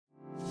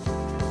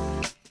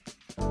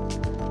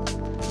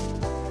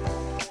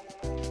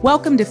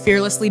Welcome to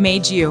Fearlessly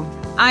Made You.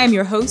 I am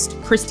your host,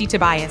 Kristie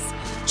Tobias.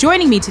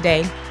 Joining me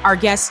today are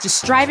guests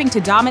just striving to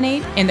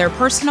dominate in their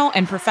personal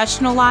and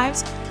professional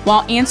lives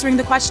while answering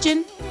the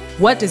question,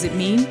 what does it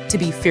mean to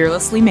be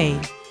fearlessly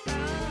made?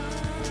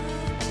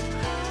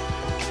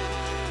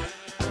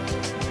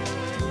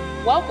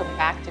 Welcome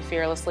back to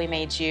Fearlessly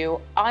Made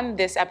You. On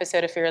this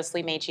episode of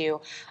Fearlessly Made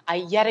You, I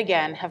yet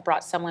again have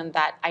brought someone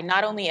that I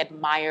not only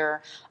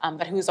admire,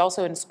 but who's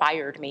also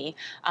inspired me.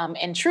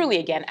 And truly,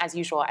 again, as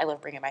usual, I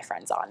love bringing my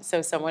friends on.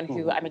 So someone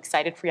who I'm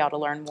excited for y'all to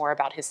learn more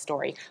about his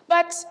story.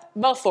 But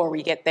before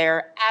we get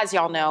there, as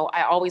y'all know,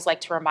 I always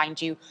like to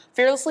remind you,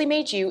 Fearlessly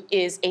Made You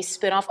is a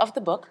spinoff of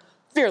the book,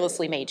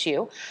 Fearlessly Made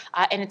You.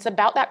 And it's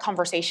about that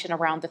conversation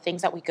around the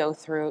things that we go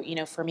through. You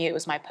know, for me, it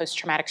was my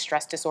post-traumatic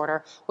stress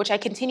disorder, which I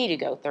continue to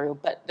go through,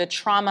 but the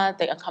trauma,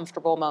 the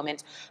uncomfortable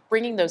moments,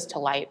 bringing those to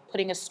light,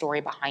 putting a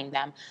story behind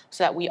them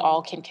so that we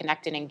all can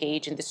connect and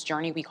engage in this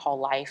journey we call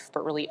life,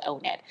 but really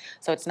own it.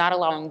 So it's not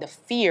allowing the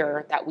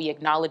fear that we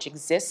acknowledge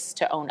exists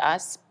to own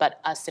us, but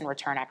us in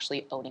return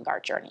actually owning our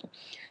journey.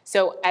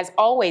 So as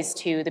always,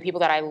 too, the people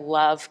that I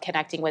love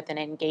connecting with and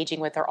engaging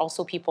with are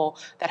also people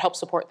that help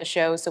support the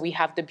show. So we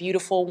have the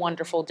beautiful,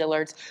 wonderful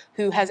Dillards,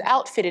 who has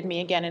outfitted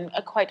me again in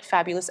a quite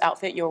fabulous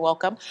outfit. You're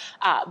welcome.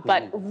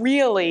 But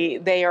really,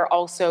 they are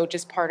also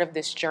just part of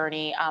this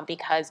journey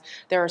because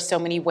there are so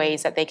many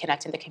ways that they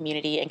connect in the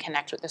community and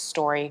connect with the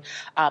story.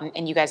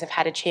 And you guys have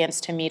had a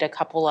chance to meet a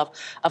couple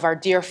of our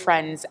dear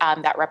friends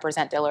that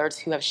represent Dillards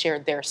who have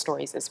shared their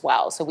stories as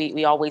well. So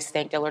we always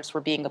thank Dillards for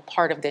being a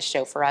part of this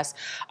show for us.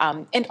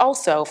 And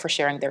also for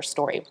sharing their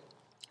story.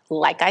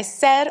 Like I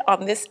said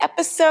on this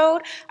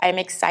episode, I'm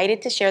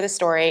excited to share the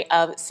story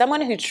of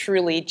someone who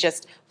truly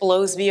just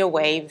blows me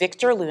away,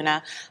 Victor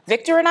Luna.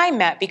 Victor and I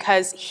met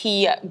because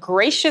he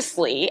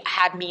graciously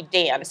had me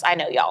dance. I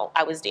know, y'all,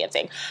 I was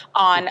dancing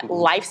on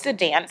Life's a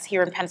Dance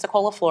here in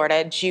Pensacola,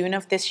 Florida, June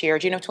of this year,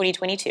 June of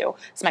 2022.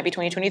 This might be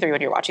 2023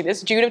 when you're watching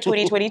this, June of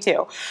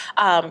 2022.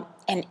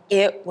 And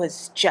it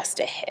was just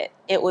a hit.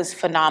 It was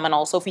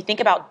phenomenal. So if we think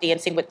about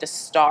Dancing with the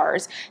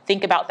Stars,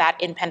 think about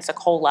that in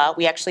Pensacola.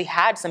 We actually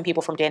had some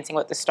people from Dancing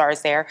with the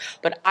Stars there,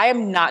 but I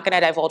am not going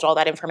to divulge all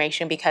that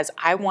information because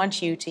I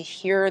want you to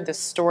hear the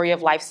story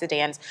of Life's a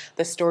Dance,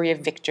 the story of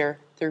Victor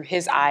through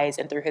his eyes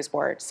and through his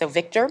words. So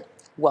Victor,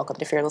 welcome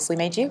to Fearlessly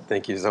Made You.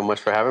 Thank you so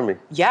much for having me.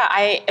 Yeah,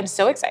 I am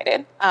so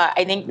excited.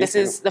 I think this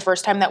is the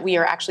first time that we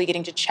are actually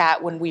getting to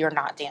chat when we are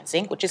not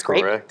dancing, which is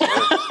great. Correct.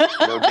 Yeah.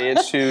 No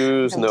dance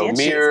shoes, no dance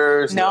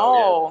mirrors.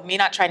 Me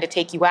not trying to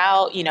take you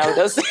out, you know,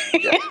 those.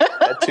 Yeah,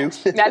 that too.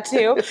 That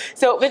too.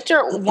 So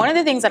Victor, one of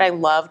the things that I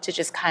love to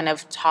just kind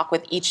of talk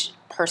with each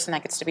person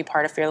that gets to be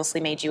part of Fearlessly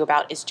Made You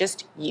about is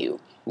just you,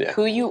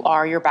 who you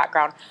are, your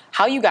background,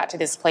 how you got to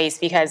this place,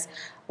 because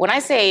when I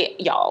say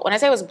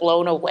I was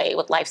blown away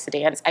with Life's a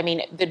Dance, I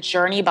mean the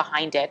journey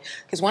behind it.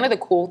 Because one of the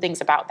cool things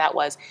about that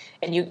was,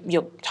 and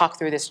you'll talk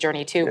through this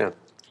journey too,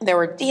 there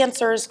were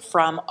dancers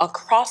from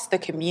across the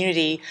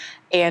community.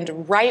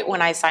 And right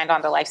when I signed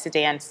on to Life's a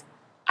Dance,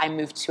 I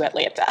moved to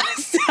Atlanta.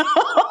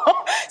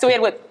 So we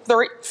had,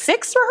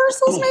 6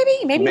 rehearsals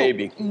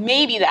maybe?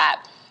 Maybe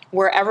that,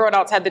 where everyone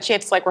else had the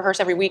chance to rehearse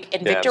every week.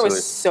 And Victor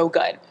was so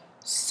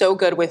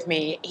good with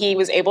me. He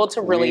was able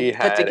to really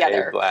put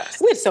together. A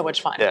blast. We had so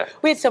much fun. Yeah.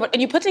 We had so much,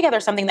 and you put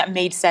together something that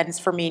made sense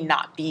for me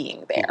not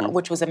being there,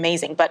 which was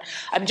amazing. But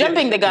I'm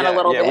jumping the gun a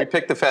little bit. Yeah, we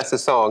picked the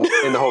fastest song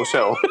in the whole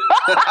show.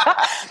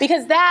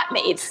 Because that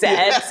made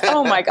sense.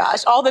 Oh my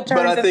gosh, all the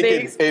turns and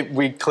things. But I think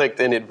we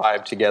clicked and it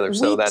vibed together,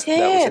 so that was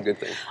a good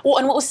thing. Well,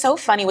 and what was so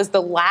funny was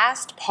the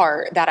last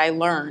part that I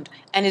learned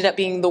ended up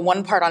being the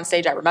one part on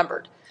stage I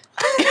remembered.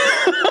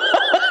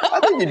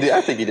 I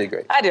think you did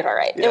great. I did all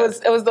right. Yeah.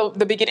 It was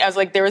the beginning. I was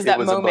like, there was that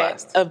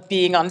moment of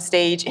being on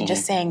stage and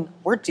just saying,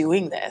 we're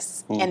doing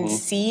this and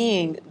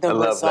seeing the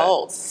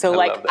results. So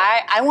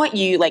I want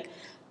you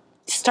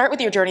start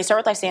with your journey, start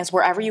with Life's Dance,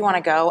 wherever you want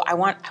to go. I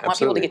want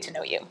people to get to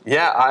know you.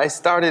 Yeah, I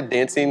started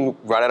dancing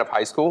right out of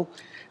high school.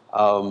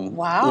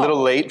 Wow. A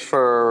little late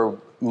for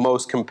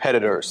most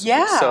competitors.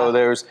 Yeah. So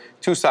there's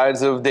 2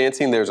 sides of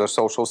dancing. There's a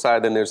social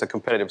side, then there's a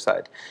competitive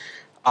side.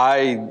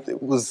 I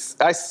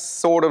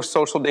sort of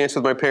social danced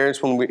with my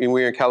parents when we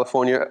were in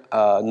California,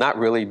 not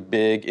really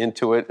big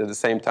into it. At the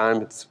same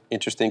time, it's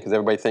interesting because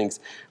everybody thinks,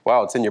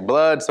 wow, it's in your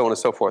blood, so on and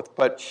so forth.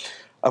 But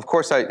of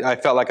course, I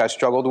felt like I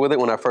struggled with it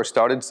when I first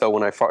started. So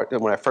when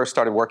I first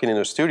started working in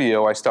a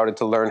studio, I started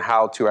to learn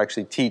how to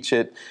actually teach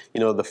it,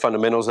 the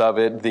fundamentals of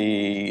it,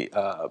 the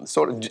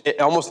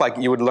almost like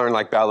you would learn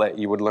like ballet.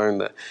 You would learn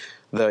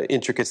the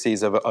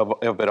intricacies of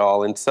it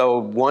all. And so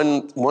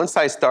once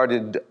I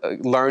started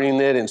learning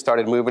it and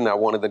started moving, I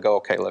wanted to go,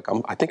 okay, look,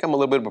 I think I'm a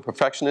little bit of a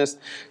perfectionist,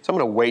 so I'm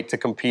going to wait to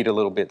compete a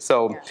little bit.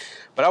 So,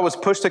 but I was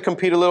pushed to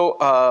compete a little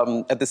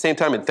at the same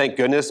time, and thank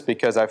goodness,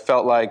 because I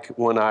felt like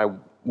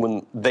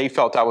when they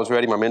felt I was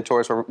ready, my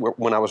mentors were,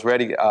 when I was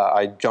ready,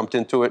 I jumped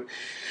into it.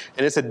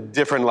 And it's a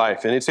different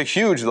life. And it's a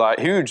huge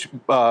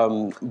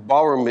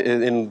ballroom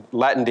in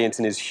Latin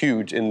dancing is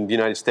huge in the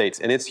United States.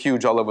 And it's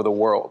huge all over the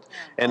world.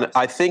 And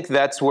I think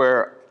that's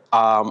where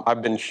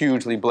I've been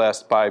hugely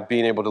blessed by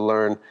being able to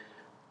learn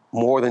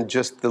more than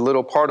just the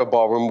little part of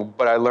ballroom,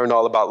 but I learned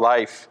all about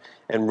life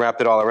and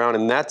wrapped it all around.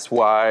 And that's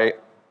why,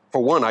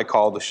 for one, I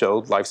call the show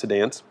Life's a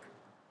Dance.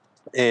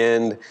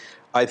 And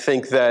I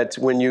think that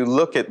when you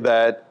look at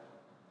that,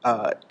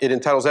 it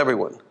entitles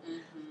everyone.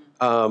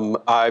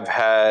 I've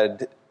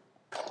had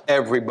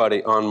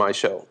everybody on my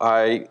show.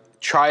 I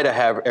try to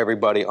have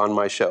everybody on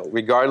my show,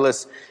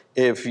 regardless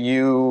if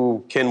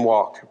you can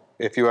walk,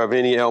 if you have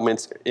any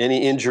ailments,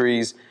 any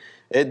injuries.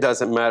 It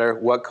doesn't matter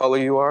what color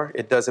you are.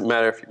 It doesn't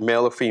matter if you're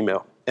male or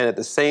female. And at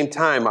the same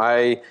time,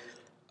 I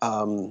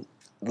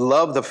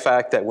love the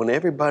fact that when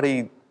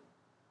everybody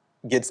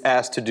gets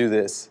asked to do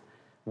this,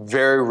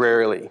 very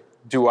rarely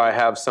do I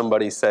have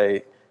somebody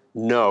say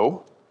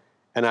no.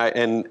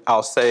 And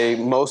I'll say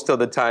most of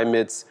the time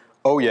it's,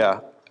 oh yeah,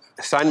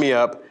 sign me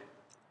up.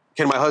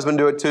 Can my husband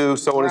do it too?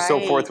 So on and so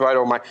forth, right?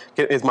 Or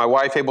is my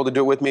wife able to do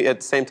it with me at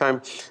the same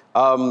time?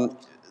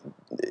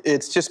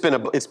 It's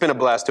been a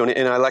blast doing it.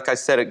 And like I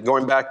said,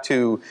 going back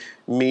to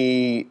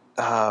me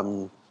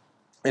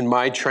in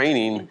my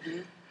training,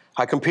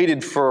 I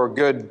competed for a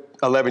good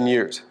 11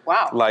 years.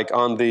 Wow. Like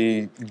on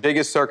the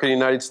biggest circuit in the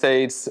United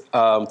States,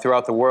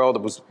 throughout the world.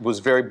 I was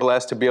very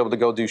blessed to be able to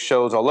go do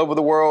shows all over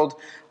the world.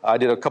 I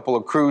did a couple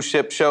of cruise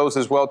ship shows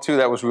as well too.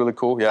 That was really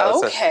cool. Yeah,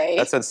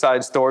 that's a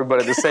side story, but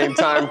at the same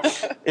time,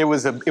 it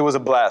was a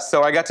blast.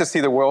 So I got to see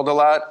the world a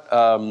lot.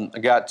 I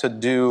got to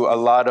do a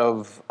lot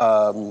of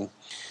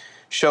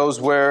shows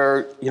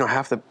where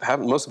most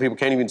of the people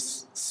can't even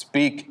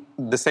speak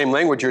the same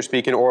language you're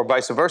speaking, or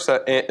vice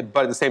versa.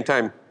 But at the same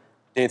time,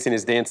 dancing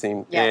is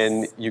dancing,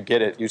 and you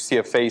get it. You see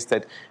a face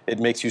that it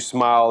makes you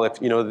smile.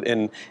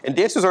 And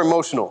dancers are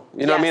emotional.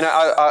 You know what I mean?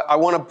 I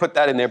want to put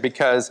that in there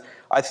because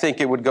I think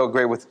it would go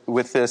great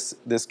with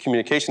this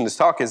communication, this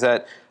talk. Is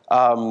that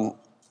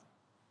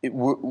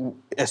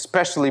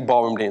especially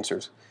ballroom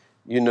dancers.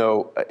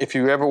 If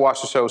you ever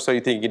watch the show So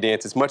You Think You Can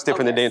Dance, it's much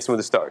different than Dancing with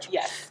the Stars.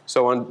 Yes.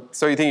 So on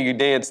So You Think You Can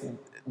Dance,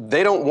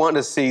 they don't want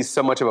to see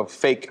so much of a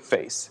fake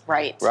face.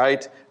 Right.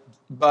 Right?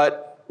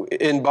 But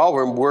in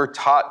ballroom, we're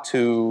taught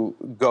to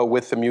go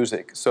with the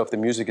music. So if the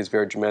music is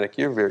very dramatic,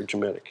 you're very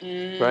dramatic,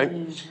 right?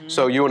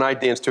 So you and I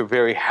dance to a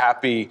very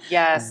happy,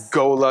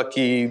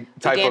 go-lucky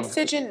type of... Dance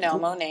to Janelle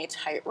Monáe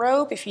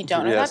Tightrope. If you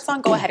don't know that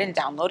song, go ahead and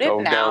download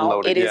it now.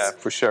 Download it, yeah,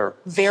 for sure.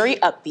 Very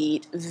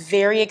upbeat,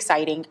 very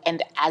exciting,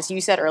 and as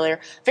you said earlier,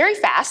 very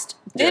fast.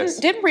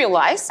 Didn't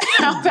realize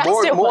how fast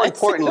it was. More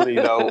importantly,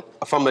 though,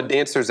 from the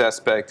dancer's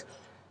aspect,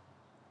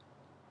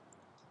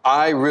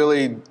 I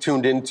really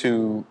tuned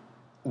into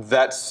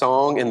that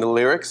song and the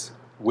lyrics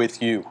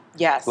with you.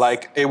 Yes.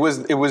 Like it was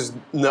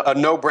a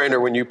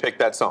no-brainer when you picked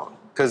that song,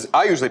 because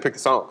I usually pick the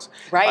songs.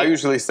 Right. I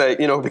usually say,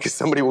 because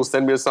somebody will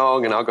send me a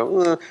song and I'll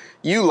go,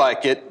 you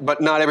like it,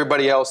 but not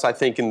everybody else I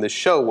think in the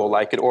show will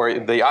like it, or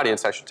the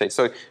audience I should say.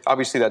 So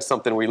obviously that's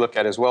something we look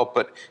at as well.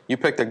 But you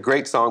picked a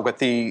great song, but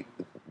the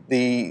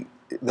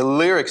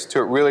lyrics to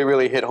it really,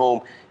 really hit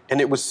home. And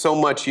it was so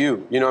much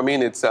you. You know what I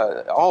mean? It's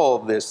all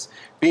of this.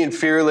 Being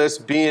fearless,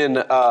 being,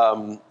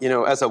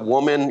 as a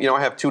woman, I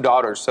have 2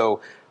 daughters,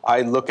 so I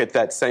look at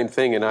that same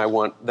thing and I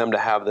want them to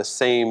have the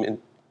same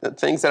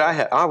things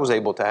that I was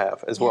able to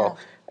have as well.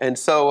 And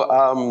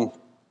so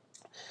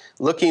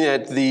looking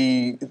at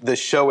the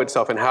show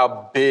itself and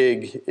how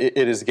big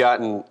it has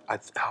gotten,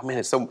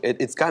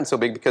 it's gotten so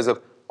big because of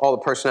all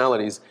the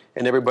personalities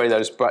and everybody that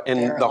is brought,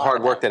 and the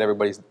hard work that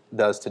everybody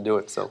does to do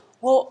it. So.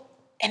 Well,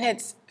 and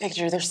it's,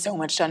 Victor, there's so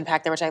much to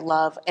unpack there, which I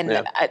love.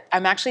 And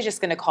I'm actually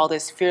just going to call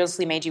this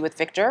Fearlessly Made You with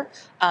Victor,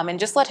 and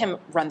just let him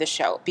run the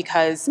show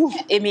because,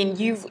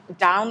 you've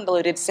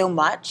downloaded so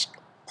much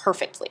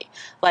perfectly.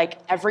 Like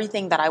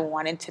everything that I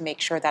wanted to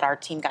make sure that our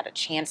team got a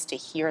chance to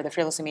hear, the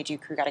Fearlessly Made You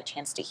crew got a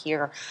chance to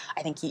hear,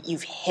 I think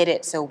you've hit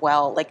it so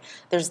well. Like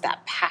there's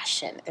that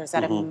passion, there's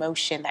that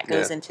emotion that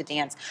goes into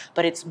dance,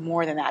 but it's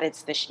more than that.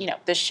 It's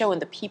the show and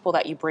the people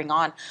that you bring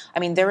on. I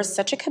mean, there was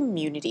such a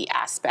community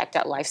aspect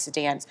at Life's a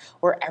Dance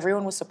where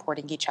everyone was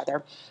supporting each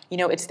other.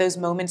 It's those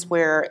moments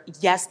where,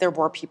 yes, there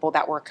were people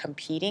that were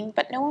competing,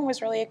 but no one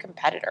was really a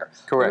competitor.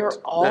 Correct. We were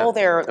all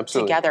there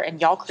together, and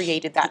y'all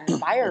created that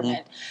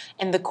environment.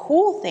 And the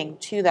cool thing,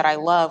 too, that I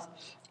love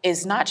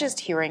is not just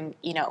hearing,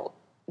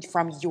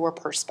 from your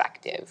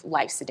perspective,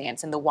 Life's a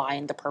Dance and the why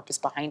and the purpose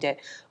behind it,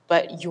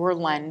 but your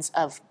lens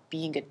of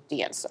being a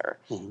dancer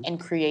and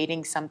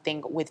creating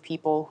something with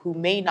people who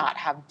may not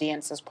have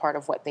dance as part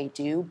of what they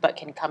do, but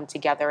can come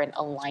together and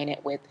align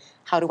it with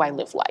how do I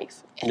live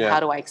life and how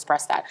do I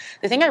express that.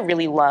 The thing I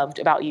really loved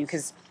about you,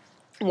 because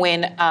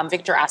when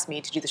Victor asked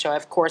me to do the show,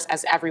 of course,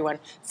 as everyone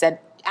said,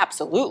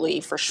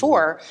 absolutely, for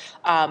sure.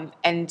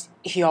 And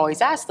he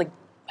always asked, like,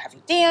 have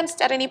you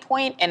danced at any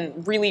point?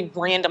 And really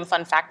random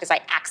fun fact is I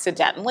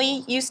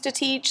accidentally used to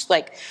teach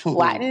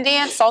Latin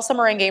dance, salsa,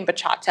 merengue, and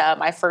bachata.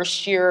 My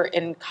first year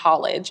in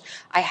college,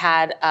 I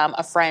had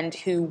a friend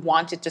who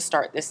wanted to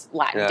start this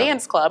Latin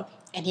dance club.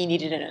 and he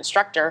needed an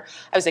instructor.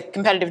 I was a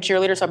competitive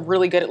cheerleader, so I'm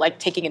really good at like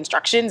taking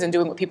instructions and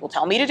doing what people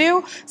tell me to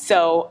do.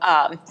 So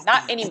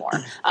not anymore.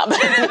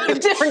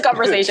 Different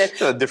conversation.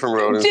 A different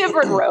road.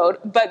 Different road.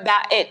 But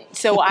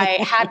so I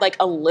had like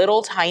a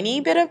little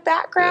tiny bit of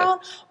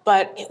background,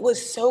 but it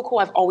was so cool.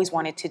 I've always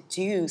wanted to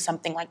do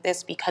something like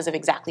this because of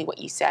exactly what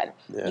you said.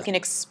 Yeah. You can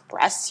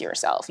express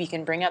yourself. You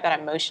can bring out that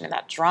emotion and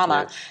that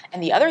drama. Yeah.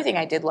 And the other thing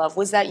I did love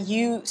was that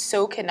you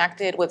so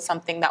connected with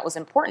something that was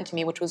important to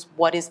me, which was,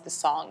 what is the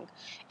song?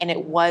 And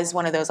it was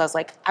one of those, I was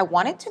like, I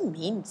want it to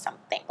mean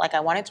something. Like I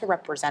wanted to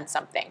represent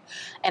something.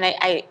 And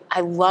I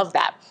love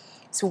that.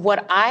 So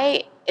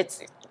I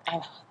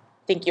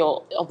think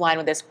you'll align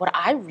with this. What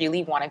I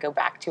really want to go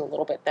back to a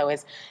little bit, though,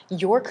 is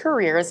your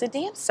career as a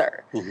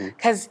dancer.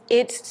 Because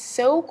it's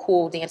so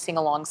cool dancing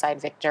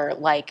alongside Victor.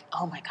 Like,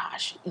 oh my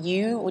gosh,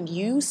 when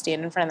you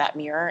stand in front of that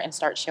mirror and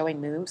start showing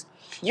moves,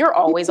 you're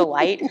always a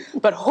light.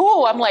 But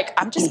I'm like,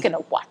 I'm just going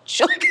to watch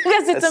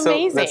because it's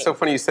amazing. That's so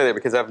funny you say that,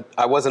 because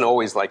I wasn't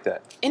always like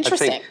that.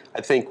 Interesting.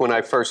 I think when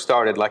I first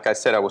started, like I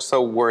said, I was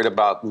so worried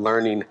about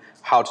learning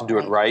how to do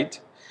it right.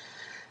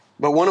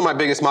 But one of my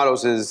biggest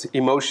mottos is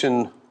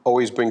emotion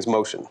always brings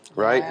motion,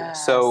 right?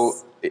 Yes. So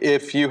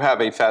if you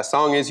have a fast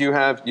song as you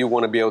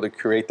want to be able to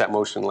create that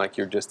motion like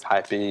you're just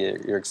happy,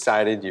 you're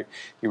excited, you're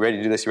ready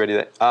to do this, you're ready to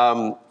do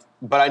that.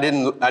 But I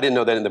didn't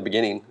know that in the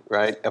beginning,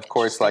 right? Of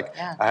course, like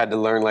I had to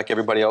learn, like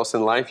everybody else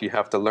in life, you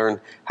have to learn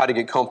how to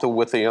get comfortable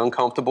with the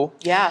uncomfortable.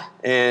 Yeah.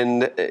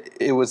 And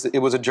it was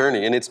a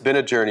journey, and it's been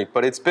a journey,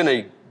 but it's been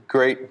a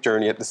great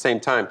journey at the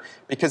same time,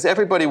 because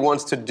everybody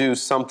wants to do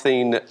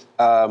something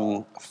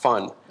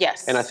fun.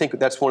 Yes. And I think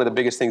that's one of the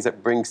biggest things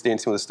that brings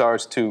Dancing with the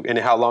Stars to, and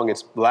how long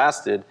it's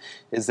lasted,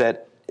 is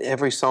that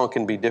every song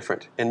can be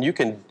different. And you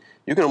can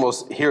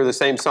almost hear the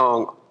same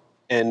song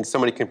and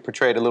somebody can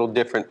portray it a little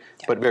different,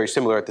 but very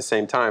similar at the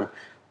same time.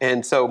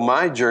 And so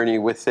my journey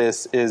with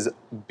this is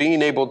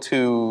being able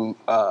to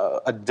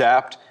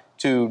adapt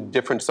to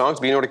different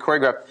songs, being able to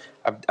choreograph.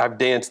 I've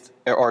danced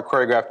or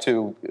choreographed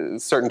to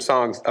certain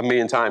songs a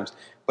million times,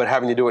 but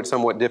having to do it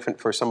somewhat different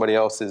for somebody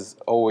else is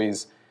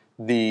always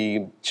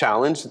the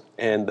challenge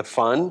and the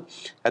fun.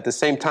 At the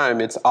same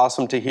time, it's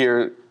awesome to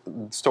hear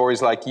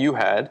stories like you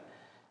had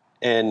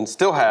and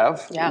still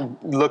have,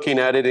 looking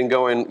at it and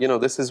going,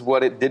 this is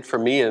what it did for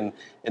me, and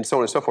so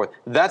on and so forth.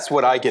 That's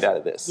what I get out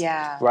of this.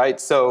 Yeah.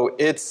 Right? So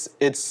it's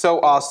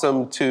so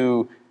awesome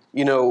to,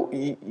 I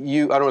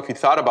don't know if you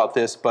thought about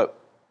this, but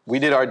we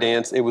did our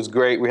dance. It was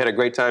great. We had a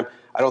great time.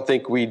 I don't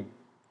think we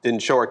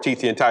didn't show our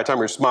teeth the entire time.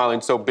 We were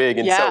smiling so big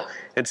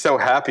and so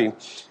happy.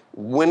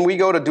 When we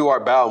go to do our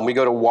bow and we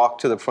go to walk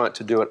to the front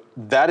to do it,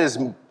 that is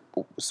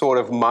sort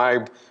of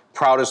my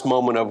proudest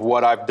moment of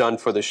what I've done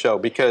for the show.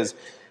 Because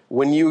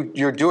when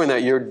you're doing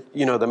that,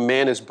 the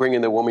man is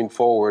bringing the woman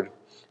forward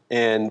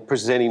and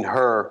presenting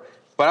her.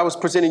 But I was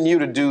presenting you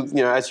to do,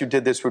 as you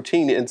did this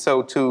routine. And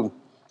so to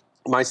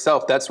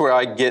myself, that's where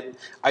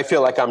I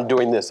feel like I'm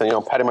doing this, and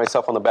I'm patting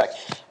myself on the back.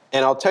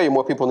 And I'll tell you,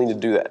 more people need to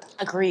do that.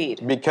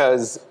 Agreed.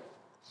 Because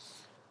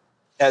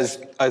as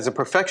a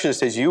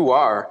perfectionist as you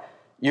are,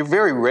 you're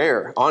very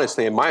rare,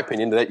 honestly, in my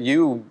opinion, that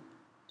you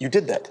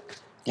did that.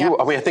 Yeah.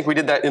 I think we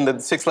did that in the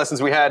 6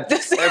 lessons we had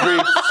every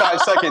 5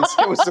 seconds.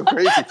 It was so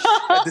crazy.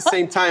 At the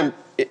same time,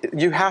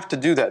 you have to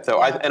do that, though.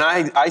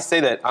 Yeah. I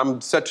say that.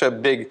 I'm such a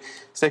big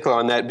stickler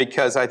on that,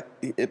 because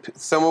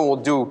someone will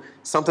do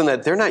something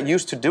that they're not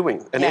used to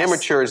doing. An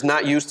amateur is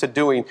not used to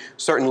doing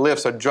certain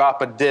lifts or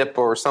drop a dip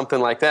or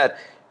something like that.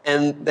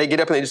 And they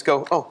get up and they just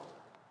go, oh,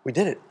 we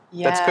did it.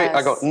 Yes. That's great.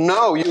 I go,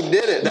 no, you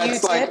did it.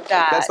 That's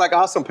that's like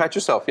awesome. Pat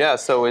yourself. Yeah.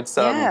 So it's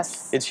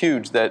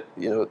huge that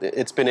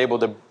it's been able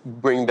to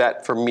bring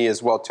that for me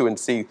as well too, and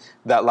see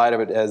that light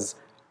of it as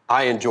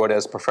I enjoyed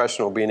as a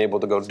professional, being able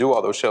to go do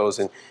all those shows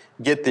and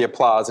get the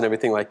applause and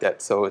everything like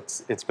that. So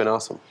it's been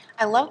awesome.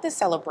 I love the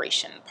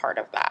celebration part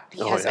of that,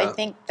 because I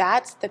think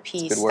that's the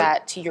piece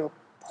that, to your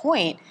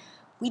point,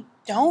 we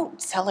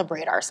don't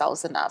celebrate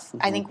ourselves enough. Mm-hmm.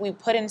 I think we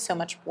put in so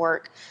much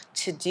work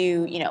to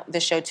do, the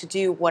show, to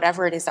do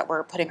whatever it is that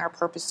we're putting our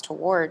purpose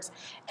towards.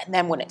 And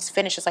then when it's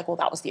finished, it's like, well,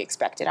 that was the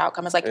expected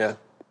outcome. It's like,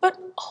 but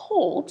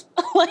hold,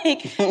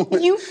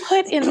 you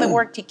put in the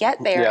work to get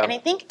there. Yeah. And I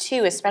think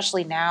too,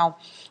 especially now,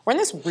 we're in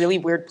this really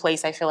weird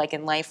place, I feel like,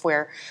 in life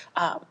where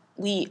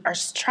we are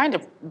trying to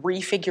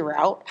refigure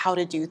out how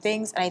to do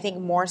things. And I think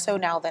more so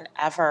now than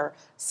ever,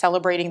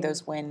 celebrating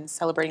those wins,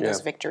 celebrating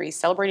those victories,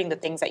 celebrating the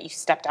things that you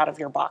stepped out of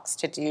your box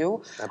to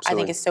do, I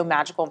think is so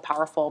magical and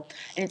powerful.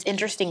 And it's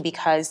interesting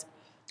because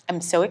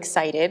I'm so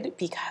excited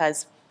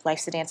because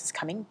Life's a Dance is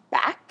coming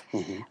back.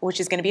 Mm-hmm. Which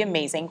is going to be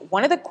amazing.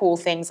 One of the cool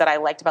things that I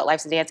liked about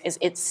Life's a Dance is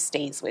it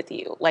stays with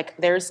you. Like,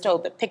 there's still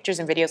the pictures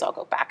and videos I'll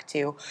go back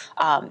to.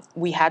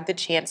 We had the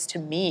chance to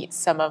meet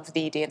some of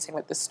the Dancing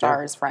with the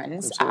Stars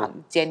friends,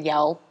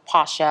 Danielle,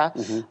 Pasha.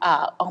 Mm-hmm.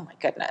 Oh my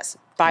goodness.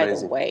 By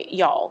the way,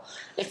 y'all,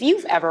 if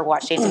you've ever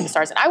watched Dancing with the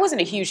Stars, and I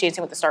wasn't a huge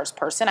Dancing with the Stars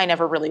person, I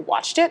never really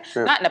watched it.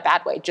 Sure. Not in a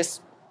bad way,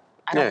 just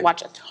I don't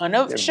watch a ton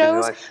of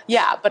shows.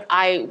 But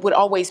I would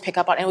always pick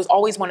up on it. It was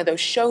always one of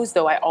those shows,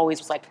 though, I always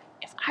was like,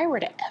 if I were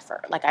to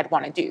ever, like I'd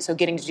want to do. So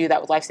getting to do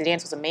that with Life's a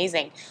Dance was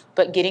amazing,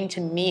 but getting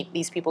to meet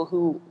these people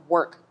who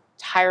work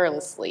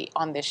tirelessly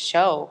on this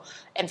show,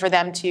 and for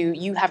them to,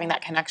 you having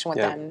that connection with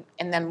them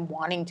and them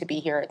wanting to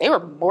be here, they were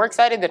more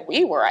excited than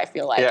we were, I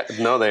feel like. Yeah,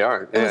 no, they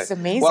are. It was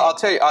amazing. Well, I'll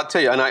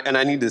tell you, and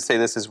I need to say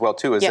this as well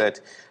too, is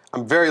that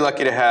I'm very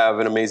lucky to have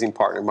an amazing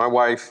partner. My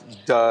wife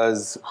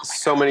does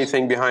so many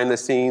things behind the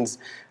scenes,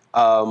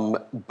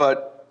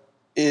 but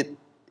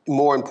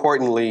more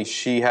importantly,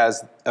 she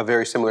has a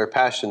very similar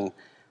passion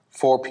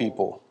for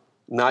people.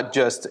 Not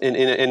just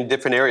in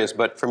different areas,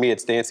 but for me,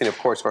 it's dancing. Of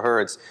course, for her,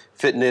 it's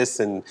fitness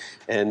and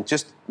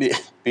just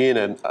being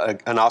an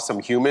awesome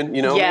human.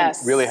 You know,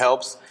 really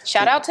helps.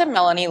 Shout out to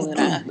Melanie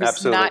Luna,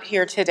 who's not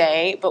here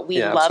today, but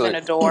we love and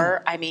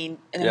adore. I mean,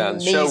 an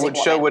amazing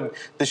woman.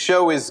 The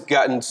show has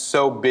gotten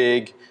so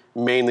big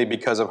mainly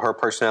because of her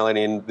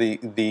personality and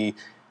the.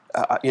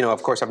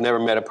 Of course, I've never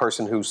met a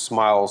person who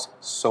smiles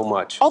so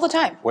much. All the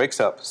time. Wakes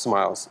up,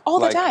 smiles.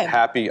 All the time.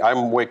 Happy.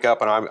 wake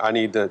up and I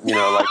need to,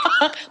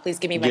 Please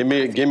give me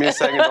give me a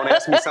second. Don't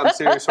ask me something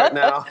serious right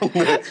now.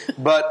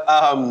 But,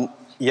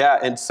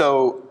 and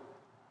so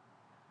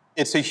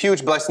it's a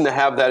huge blessing to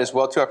have that as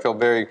well, too. I feel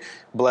very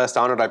blessed,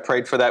 honored. I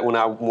prayed for that when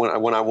I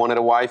wanted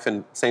a wife, and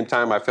at the same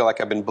time, I feel like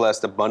I've been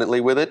blessed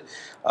abundantly with it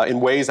in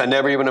ways I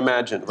never even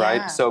imagined,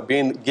 right? So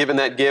being given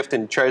that gift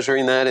and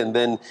treasuring that, and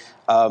then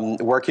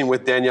working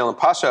with Danielle and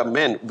Pasha,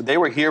 man, they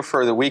were here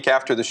for the week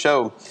after the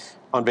show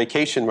on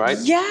vacation, right?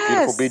 Yes.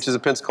 Beautiful beaches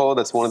of Pensacola.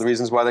 That's one of the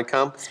reasons why they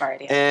come.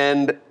 Smart idea.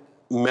 And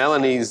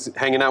Melanie's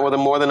hanging out with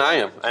them more than I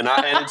am, and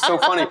it's so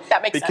funny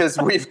because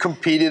we've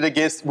competed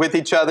against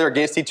each other,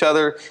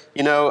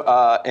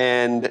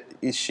 and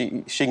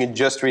she can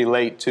just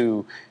relate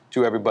to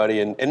everybody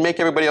and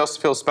make everybody else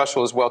feel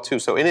special as well too.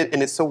 So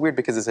and it's so weird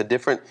because it's a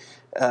different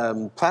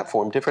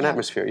platform, different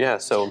atmosphere. Yeah,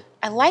 so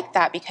I like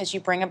that because you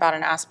bring about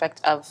an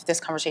aspect of this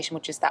conversation,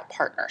 which is that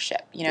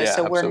partnership. So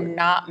absolutely. We're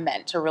not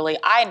meant to really,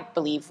 I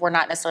believe we're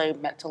not necessarily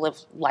meant to live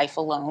life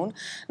alone.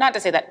 Not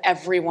to say that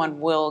everyone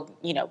will,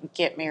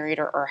 get married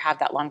or have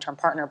that long-term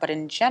partner, but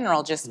in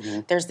general, just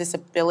there's this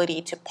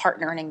ability to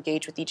partner and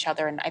engage with each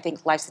other. And I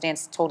think Life's a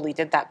Dance totally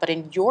did that. But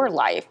in your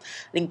life,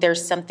 I think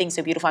there's something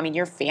so beautiful. I mean,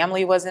 your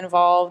family was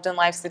involved in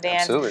Life's a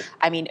Dance. Absolutely.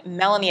 I mean,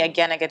 Melanie,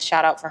 again, a good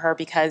shout out for her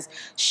because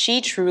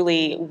she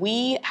truly,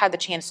 we had the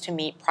chance to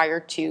meet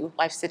prior to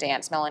Life's a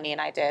Dance, Melanie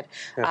and I did,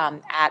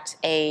 at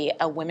a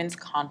women's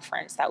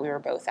conference that we were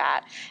both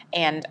at.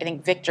 And I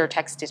think Victor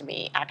texted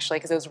me, actually,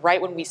 because it was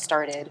right when we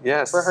started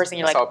rehearsing.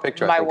 You're like,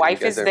 my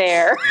wife is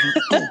there.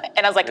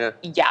 And I was like,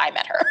 yeah, I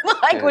met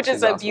her, which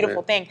is a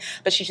beautiful thing.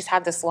 But she just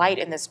had this light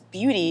and this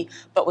beauty,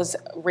 but was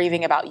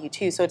raving about you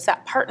too. So it's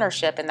that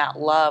partnership and that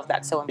love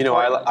that's so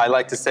important. I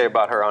like to say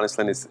about her,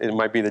 honestly, and it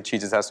might be the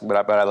cheesiest house,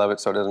 but I love it,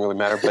 so it doesn't really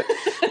matter.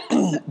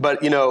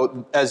 But,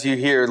 as you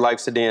hear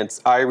Life's a Dance,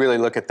 I really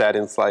look at that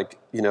and it's like,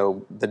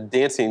 the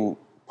dancing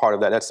part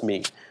of that's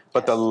me.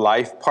 But the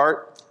life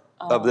part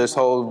of this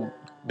whole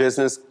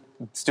business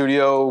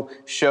studio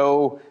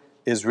show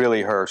is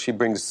really her. She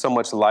brings so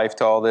much life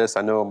to all this.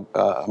 I know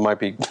I might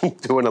be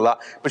doing a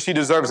lot, but she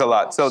deserves a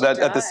lot. So that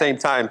at the same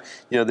time,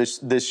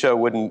 this show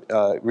wouldn't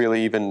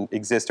really even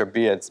exist or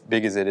be as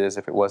big as it is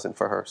if it wasn't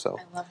for her. So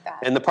I love that.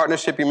 And the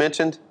partnership you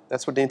mentioned,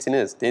 that's what dancing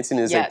is. Dancing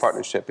is a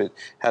partnership. It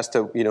has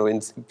to,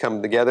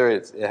 come together.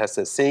 It has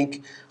to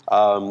sync.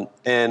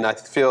 And I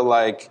feel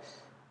like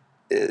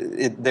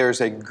there's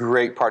a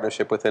great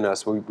partnership within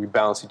us. We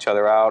balance each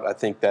other out. I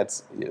think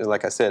that's,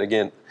 like I said,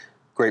 again,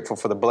 grateful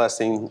for the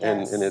blessing,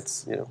 and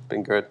it's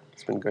been good.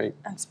 It's been great.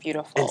 That's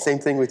beautiful. And same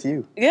thing with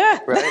you. Yeah.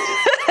 Right?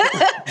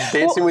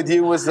 Dancing with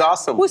you was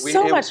awesome. It was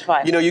so much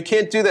fun. You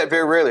can't do that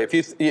very rarely. If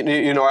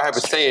I have a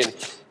saying,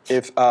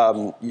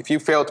 if you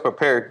fail to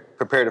prepare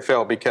to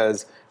fail,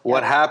 because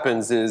what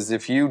happens is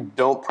if you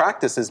don't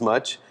practice as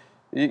much,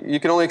 you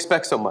can only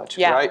expect so much,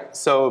 right?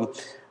 So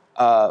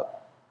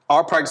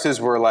our practices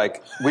were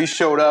like, we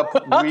showed up,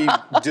 we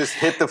just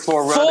hit the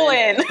floor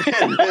running.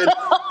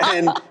 Full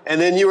in. And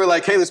then you were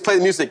like, hey, let's play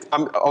the music.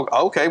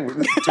 Okay,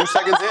 2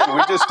 seconds in,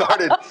 we just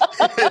started.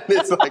 And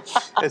it's like,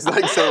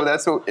 so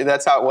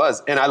that's how it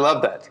was. And I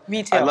love that.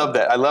 Me too. I love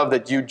that. I love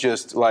that you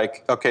just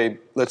like, okay,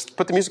 let's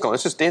put the music on,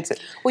 let's just dance it.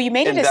 Well, you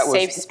made it a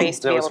safe space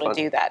to be able to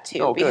do that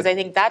too. Because I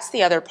think that's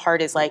the other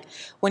part is like,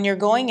 when you're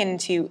going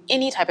into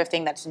any type of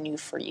thing that's new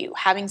for you,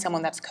 having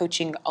someone that's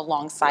coaching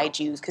alongside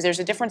you, because there's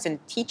a difference in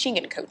teaching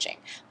and coaching.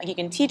 Like you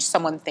can teach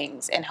someone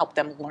things and help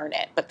them learn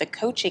it, but the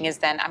coaching is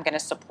then I'm going to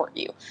support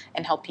you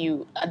and help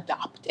you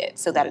adopt it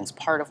so that it's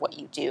part of what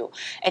you do.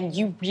 And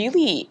you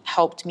really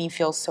helped me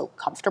feel so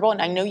comfortable.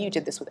 And I know you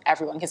did this with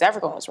everyone because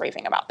everyone was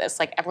raving about this.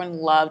 Like everyone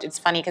loved, it's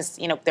funny because,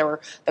 there were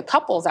the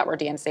couples that were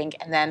dancing.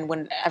 And then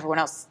when everyone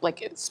else,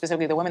 like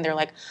specifically the women, they're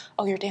like,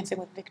 oh, you're dancing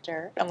with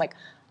Victor. And I'm like,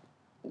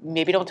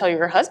 maybe don't tell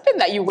your husband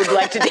that you would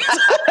like to dance.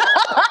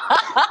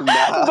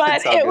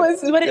 But it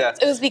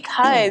was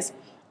because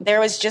there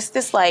was just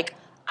this like,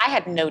 I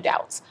had no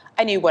doubts.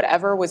 I knew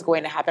whatever was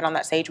going to happen on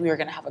that stage, we were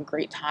going to have a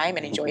great time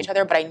and enjoy each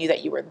other, but I knew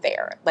that you were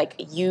there. Like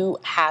you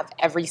have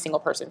every single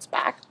person's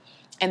back.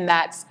 And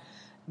that's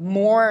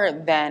more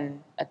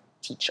than a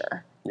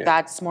teacher. Yeah.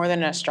 That's more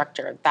than an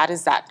instructor. That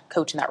is that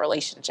coach in that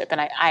relationship. And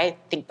I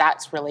think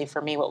that's really,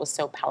 for me, what was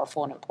so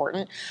powerful and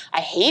important. I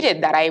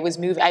hated that I was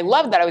moving. I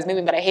loved that I was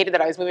moving, but I hated that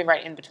I was moving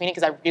right in between it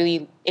because I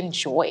really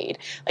enjoyed.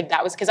 Like,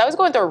 that was because I was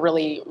going through a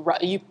really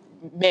you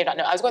may not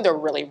know, I was going through a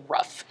really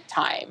rough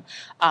time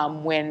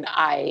when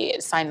I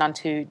signed on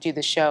to do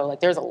the show.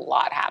 Like, there's a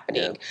lot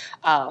happening.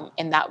 Yeah.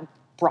 And that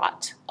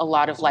brought a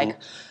lot of like,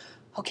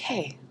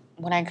 okay,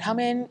 when I come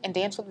in and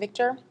dance with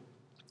Victor,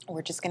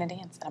 we're just going to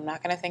dance, and I'm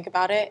not going to think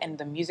about it, and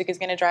the music is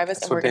going to drive us,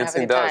 That's and we're going to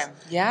have a good time.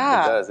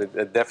 Yeah. It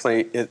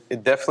does.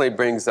 It definitely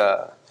brings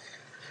a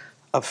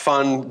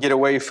fun get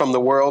away from the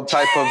world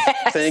type of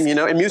thing, you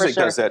know, and music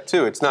does that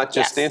too. It's not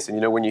just dancing.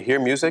 You know, when you hear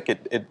music,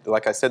 it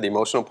like I said, the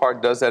emotional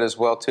part does that as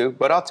well too.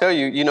 But I'll tell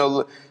you, you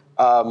know,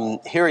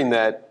 hearing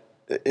that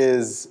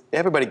is,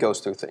 everybody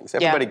goes through things.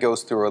 Everybody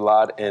goes through a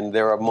lot, and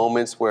there are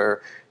moments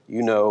where,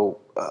 you know,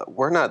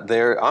 we're not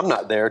there. I'm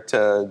not there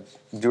to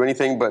do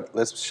anything, but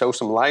let's show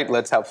some light.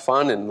 Let's have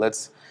fun, and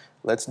let's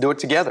do it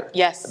together.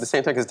 Yes. At the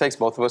same time, because it takes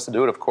both of us to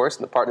do it, of course,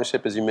 and the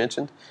partnership, as you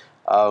mentioned.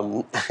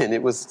 And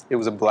it was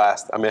a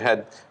blast. I mean, I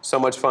had so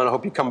much fun. I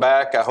hope you come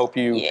back. I hope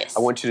you. Yes. I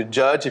want you to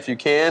judge if you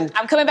can.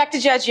 I'm coming back to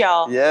judge,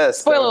 y'all. Yes.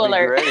 Spoiler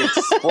alert. Great.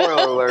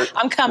 Spoiler alert.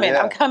 I'm coming.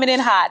 Yeah. I'm coming in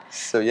hot.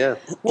 So yeah.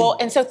 Well,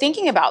 and so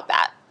thinking about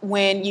that,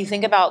 when you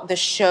think about the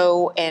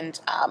show and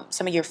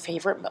some of your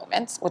favorite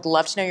moments, would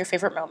love to know your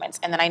favorite moments.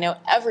 And then I know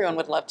everyone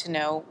would love to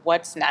know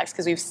what's next,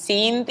 because we've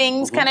seen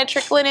things kind of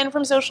trickling in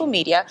from social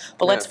media.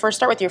 But let's first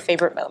start with your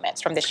favorite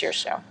moments from this year's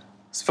show.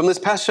 From this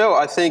past show,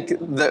 I think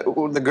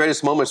the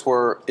greatest moments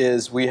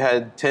is we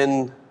had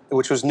 10,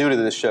 which was new to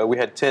this show, we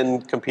had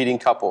 10 competing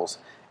couples,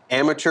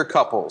 amateur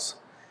couples.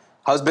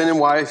 Husband and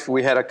wife.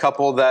 We had a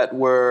couple that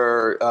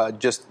were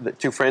just the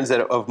two friends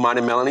of mine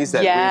and Melanie's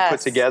that we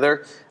put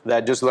together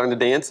that just learned to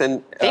dance,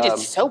 and they did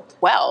so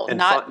well. And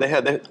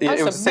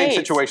it was the same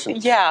situation.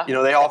 Yeah, you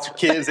know, they all have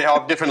kids, they all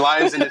have different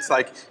lives, and it's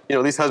like, you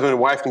know, these husband and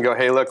wife can go,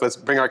 hey, look, let's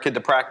bring our kid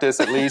to practice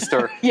at least,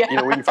 or you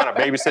know, we can find a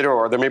babysitter,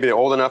 or maybe they're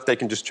old enough they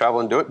can just travel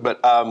and do it.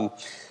 But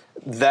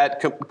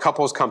that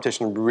couples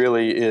competition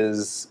really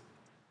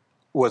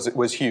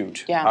was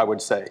huge, I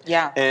would say.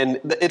 Yeah. And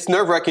it's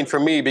nerve-wracking for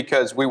me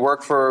because we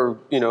work for,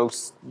 you know,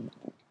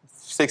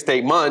 6 to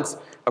 8 months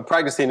of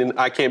practicing, and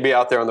I can't be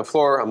out there on the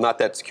floor. I'm not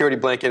that security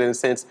blanket in a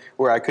sense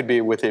where I could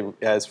be with it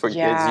as you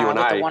and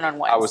I.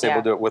 I was able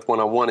to do it with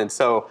one-on-one. And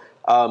so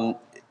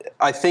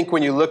I think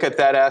when you look at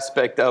that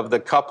aspect of the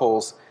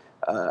couples,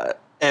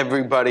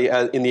 everybody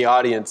in the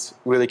audience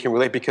really can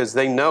relate, because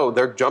they know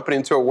they're jumping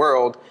into a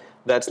world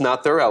that's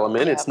not their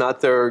element. It's not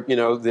their, you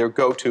know, their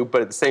go-to,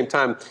 but at the same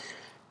time,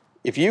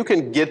 if you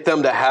can get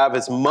them to have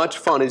as much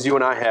fun as you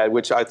and I had,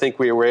 which I think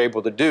we were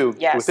able to do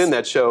within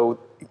that show,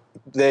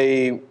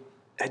 they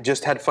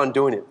just had fun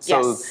doing it.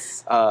 So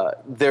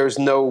there's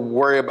no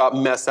worry about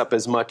mess up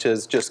as much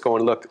as just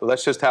going, look,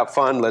 let's just have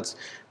fun. Let's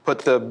put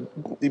the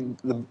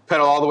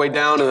pedal all the way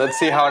down and let's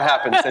see how it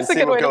happens and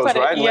see what goes,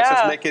 right? And let's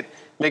just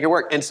make it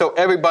work. And so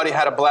everybody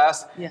had a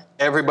blast. Yeah.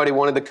 Everybody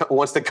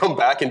wants to come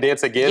back and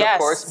dance again, of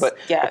course. But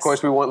of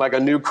course, we want like a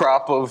new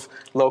crop of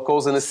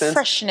locals in a sense.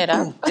 Freshen it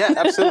up. Yeah,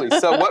 absolutely.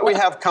 So what we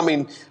have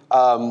coming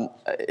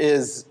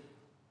is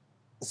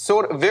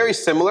sort of very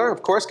similar,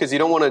 of course, because you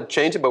don't want to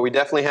change it. But we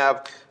definitely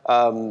have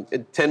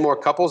 10 more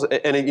couples.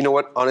 And you know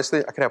what? Honestly,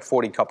 I could have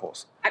 40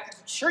 couples.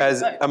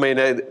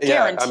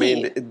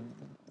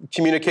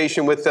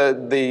 Communication with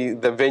the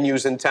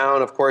venues in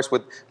town, of course,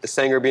 with the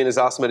Sanger being as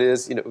awesome it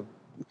is, you know,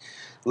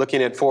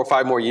 looking at 4 or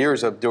 5 more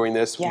years of doing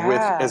this with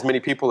as many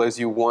people as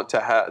you want to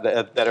have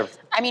that have.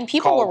 I mean,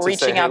 people were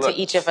reaching out to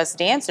each of us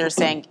dancers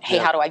saying, hey,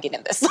 how do I get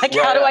in this? Like,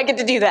 how do I get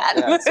to do that?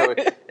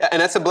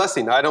 And that's a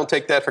blessing. I don't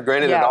take that for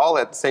granted at all.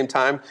 At the same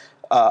time,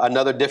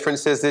 another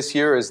difference is this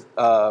year is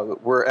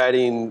we're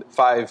adding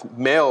 5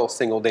 male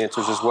single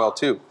dancers as well,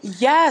 too.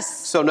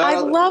 Yes. So now, I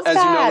love as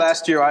that. you know,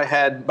 last year I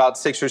had about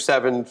 6 or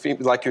 7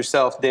 like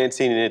yourself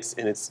dancing,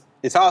 and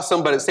it's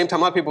awesome. But at the same time,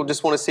 a lot of people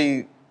just want to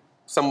see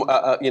some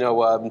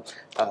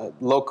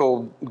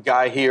local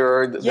guy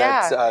here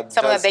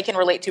someone that they can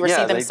relate to or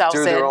see themselves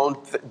in.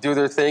 Do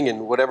their thing,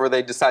 and whatever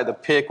they decide to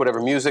pick,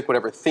 whatever music,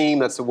 whatever theme,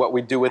 that's what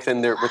we do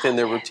within their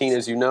routine.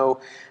 As you know,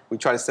 we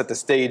try to set the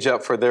stage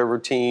up for their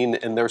routine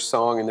and their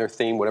song and their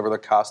theme, whatever their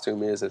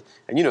costume is. And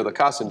you know, the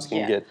costumes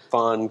can get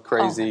fun,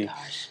 crazy. Oh my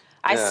gosh.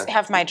 I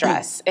have my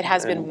dress. It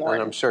has been worn.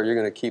 And I'm sure you're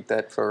going to keep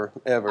that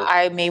forever.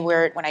 I may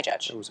wear it when I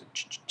judge.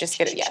 Just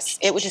kidding. Yes.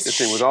 It was just.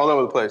 It was all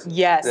over the place.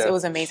 Yes, it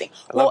was amazing.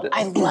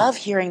 I love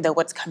hearing, though,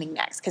 what's coming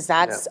next, because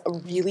that's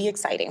really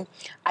exciting.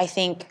 I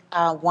think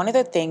one of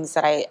the things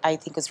that I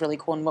think was really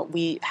cool and what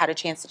we had a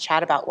chance to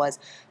chat about was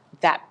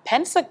that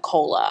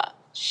Pensacola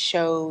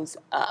shows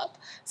up.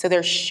 So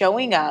they're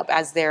showing up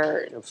as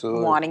they're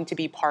wanting to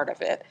be part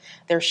of it.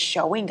 They're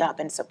showing up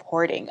and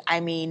supporting. I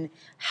mean,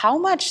 how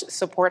much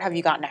support have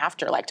you gotten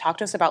after? Like, talk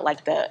to us about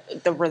like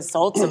the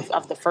results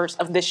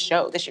of this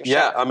show, this year's show.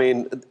 Yeah, I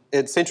mean,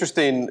 it's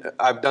interesting.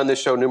 I've done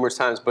this show numerous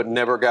times, but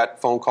never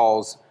got phone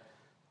calls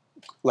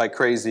like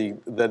crazy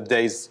the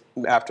days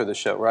after the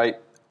show, right?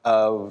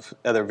 of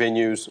other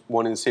venues,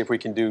 wanting to see if we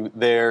can do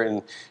there,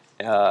 and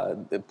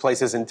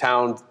places in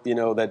town,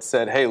 that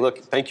said, "Hey, look,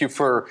 thank you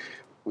for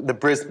the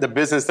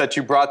business that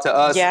you brought to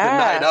us the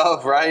night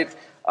of," right?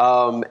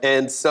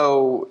 And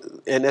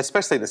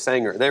especially the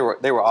singer, they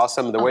were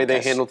awesome. The way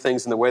they handled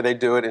things and the way they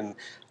do it, and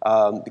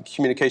the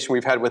communication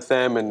we've had with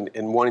them,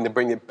 and wanting to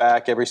bring it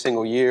back every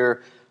single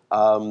year,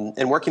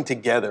 and working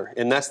together.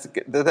 And that's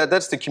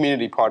the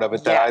community part of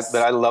it that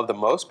I love the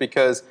most,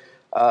 because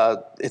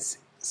it's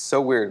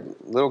so weird.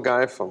 Little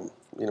guy from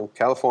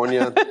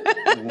California,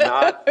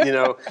 not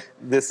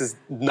this is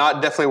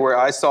not definitely where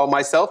I saw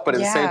myself, but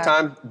at the same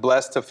time,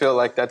 blessed to feel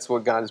like that's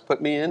what God has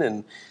put me in,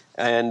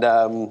 and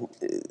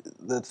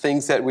the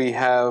things that we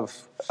have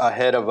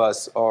ahead of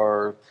us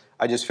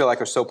I just feel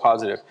like are so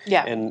positive.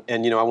 Yeah. And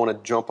I want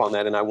to jump on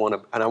that, and I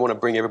want to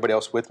bring everybody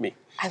else with me.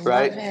 I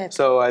love it.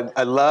 So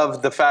I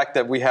love the fact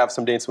that we have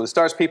some Dancing with the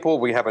Stars people.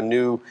 We have a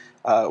new,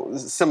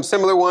 some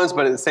similar ones,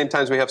 but at the same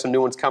time, we have some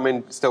new ones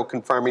coming, still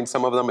confirming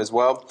some of them as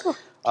well.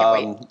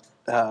 Can't wait.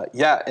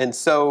 And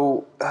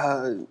so,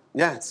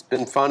 it's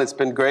been fun. It's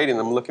been great, and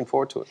I'm looking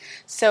forward to it.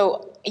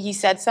 So you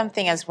said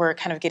something as we're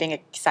kind of getting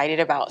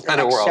excited about the I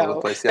know next we're show. all over the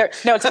place, yeah.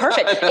 No, it's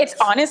perfect. It's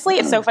honestly,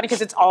 it's so funny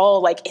because it's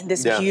all like in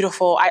this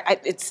beautiful,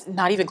 it's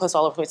not even close to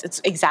all over the place. It's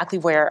exactly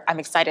where I'm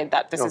excited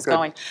that this is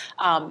going.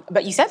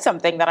 But you said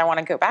something that I want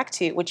to go back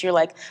to, which you're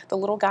like, the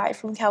little guy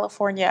from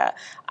California.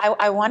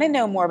 I want to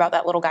know more about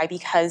that little guy,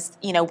 because,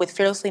 with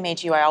Fearlessly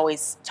Made You, I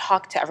always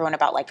talk to everyone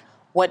about like,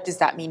 what does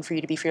that mean for you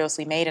to be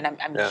fearlessly made? And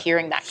I'm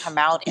hearing that come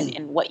out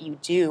in what you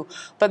do.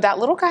 But that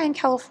little guy in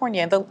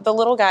California, the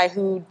little guy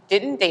who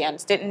didn't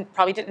dance,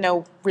 probably didn't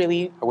know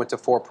really. I went to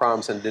 4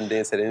 proms and didn't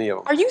dance at any of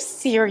them. Are you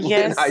serious?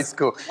 In high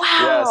school. Wow.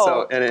 Yeah,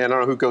 so, and I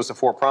don't know who goes to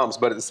 4 proms,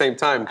 but at the same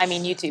time. I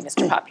mean, you too,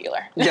 Mr.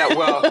 Popular. Yeah,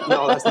 well,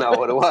 no, that's not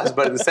what it was.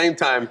 But at the same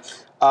time,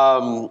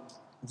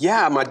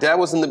 my dad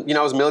was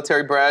I was a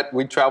military brat.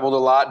 We traveled a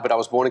lot, but I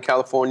was born in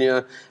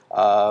California.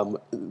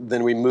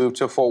 Then we moved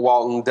to Fort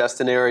Walton,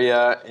 Destin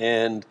area,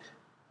 and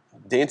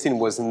dancing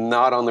was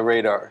not on the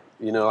radar.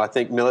 I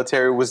think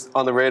military was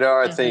on the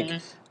radar. I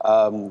think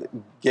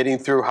getting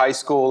through high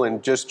school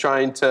and just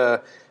trying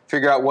to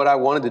figure out what I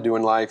wanted to do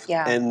in life.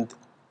 Yeah. And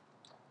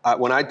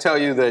when I tell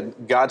you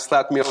that God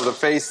slapped me over the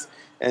face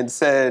and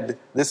said,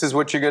 "This is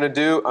what you're going to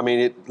do," I mean,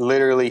 it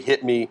literally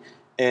hit me,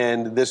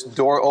 and this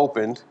door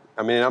opened.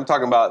 I mean, I'm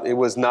talking about, it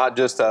was not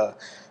just a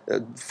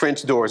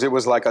French doors. It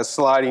was like a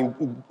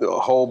sliding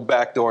whole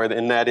back door,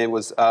 and that it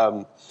was,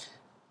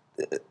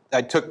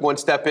 I took one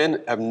step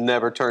in. I've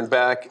never turned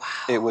back. Wow.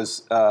 It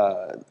was,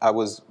 I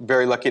was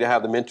very lucky to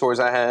have the mentors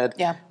I had.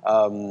 Yeah.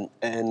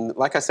 And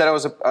like I said, I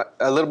was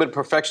a little bit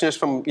perfectionist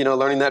from,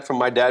 learning that from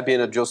my dad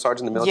being a drill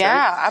sergeant in the military.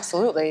 Yeah,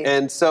 absolutely.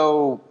 And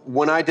so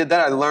when I did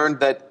that, I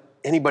learned that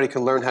anybody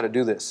can learn how to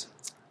do this.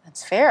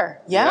 That's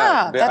fair.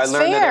 Yeah, that's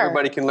fair. I learned that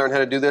everybody can learn how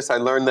to do this. I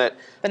learned that.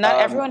 But not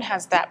everyone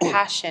has that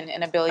passion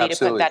and ability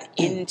to put that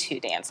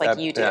into dance like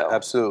you do. Yeah,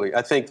 absolutely.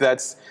 I think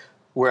that's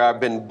where I've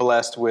been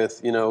blessed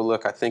with,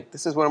 look, I think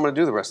this is what I'm going to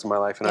do the rest of my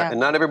life. And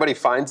not everybody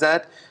finds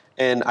that.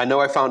 And I know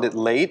I found it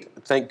late.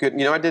 Thank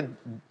goodness.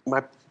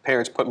 My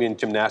parents put me in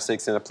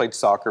gymnastics, and I played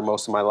soccer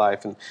most of my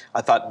life. And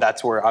I thought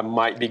that's where I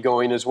might be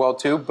going as well,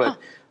 too. But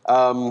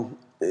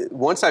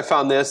once I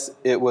found this,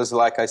 it was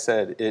like I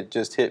said, it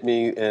just hit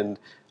me, and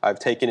I've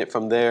taken it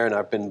from there, and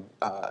I've been,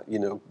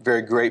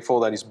 very grateful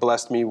that He's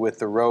blessed me with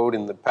the road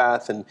and the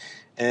path,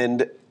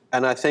 and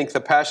I think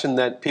the passion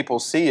that people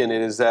see in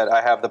it is that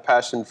I have the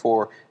passion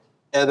for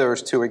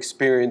others to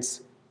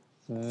experience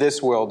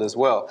this world as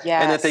well,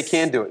 and that they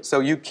can do it. So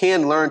you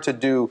can learn to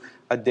do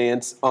a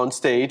dance on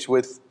stage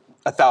with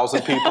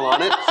 1,000 people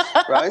on it,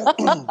 right?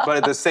 But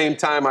at the same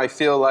time, I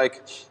feel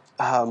like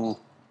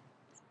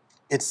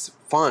it's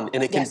fun,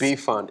 and it can be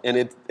fun, and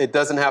it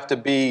doesn't have to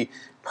be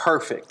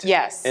perfect.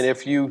 Yes. And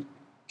if you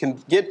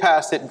can get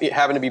past it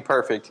having to be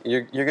perfect,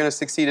 you're going to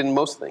succeed in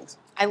most things.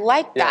 I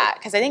like that,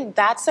 because I think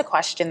that's the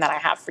question that I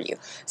have for you.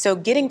 So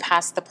getting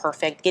past the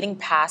perfect, getting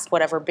past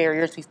whatever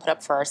barriers we've put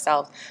up for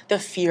ourselves, the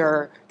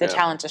fear, the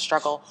challenge, the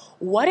struggle,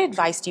 what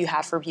advice do you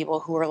have for people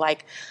who are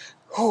like,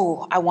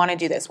 I want to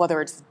do this, whether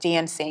it's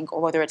dancing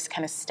or whether it's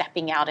kind of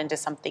stepping out into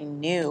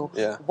something new?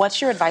 Yeah. What's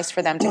your advice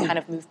for them to kind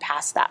of move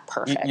past that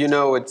perfect?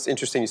 It's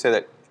interesting you say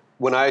that.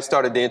 When I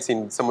started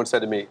dancing, someone said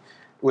to me,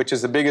 which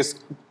is the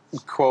biggest,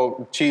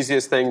 quote,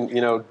 cheesiest thing,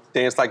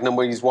 dance like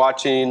nobody's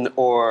watching,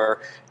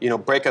 or,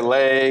 break a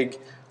leg,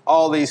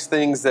 all these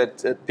things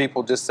that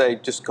people just say,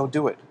 just go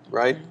do it,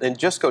 right? Mm-hmm. And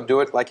just go do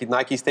it, like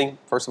Nike's thing.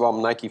 First of all, I'm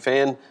a Nike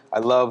fan. I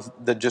love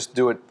the just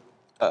do it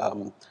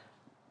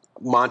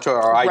mantra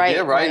or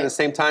idea, right? At the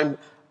same time,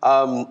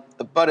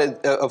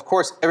 but of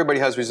course, everybody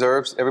has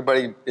reserves.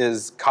 Everybody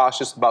is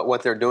cautious about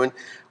what they're doing.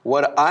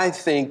 What I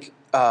think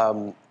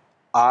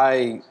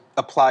I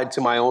applied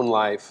to my own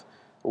life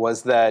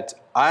was that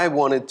I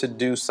wanted to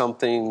do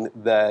something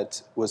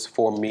that was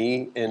for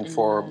me and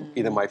for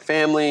either my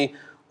family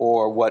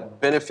or what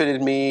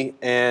benefited me.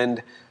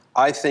 And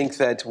I think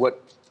that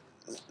what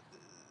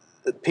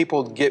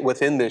people get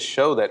within this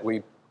show that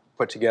we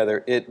put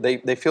together,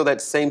 they feel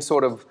that same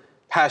sort of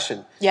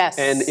passion. Yes.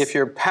 And if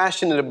you're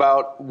passionate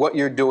about what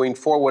you're doing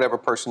for whatever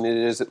person it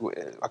is,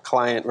 a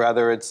client,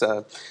 rather it's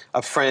a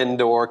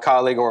friend or a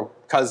colleague or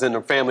cousin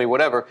or family,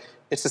 whatever,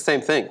 it's the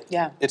same thing.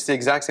 Yeah. It's the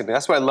exact same thing.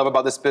 That's what I love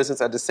about this business.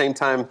 At the same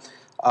time,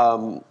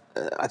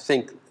 I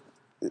think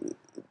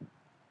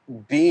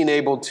being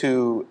able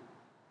to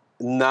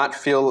not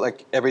feel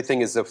like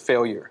everything is a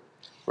failure.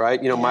 Right,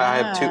 I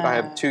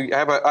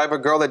have a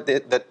girl that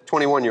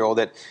 21-year-old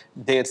that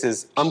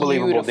dances,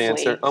 unbelievable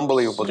dancer.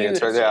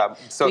 Yeah,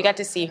 so we got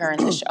to see her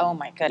in the show. Oh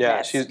my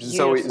goodness, yeah,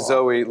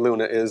 Zoe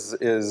Luna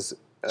is.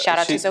 Shout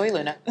out to Zoe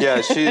Luna.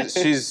 Yeah,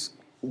 she's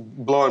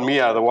blowing me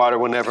out of the water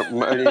whenever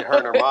her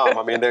and her mom.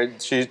 I mean,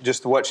 she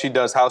just what she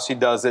does, how she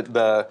does it,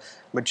 the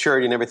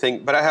maturity and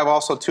everything. But I have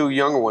also two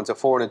younger ones, a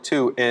 4 and a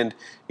 2, and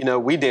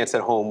we dance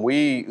at home.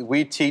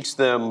 We teach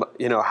them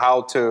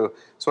how to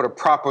sort of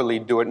properly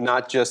do it,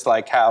 not just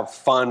like have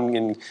fun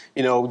and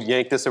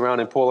yank this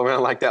around and pull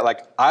around like that, like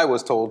I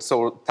was taught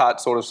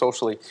sort of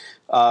socially.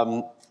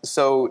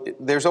 So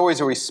there's always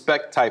a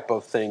respect type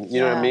of thing. You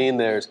know what I mean?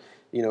 There's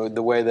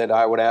the way that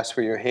I would ask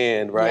for your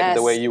hand, right? Yes.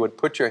 The way you would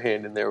put your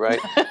hand in there,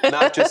 right?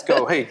 Not just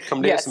go, hey,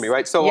 come dance with me,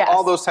 right? So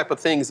all those type of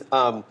things.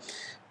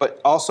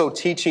 But also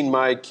teaching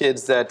my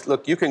kids that,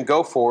 look, you can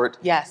go for it.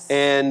 Yes.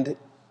 And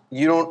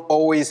you don't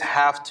always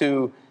have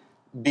to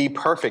be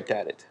perfect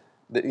at it.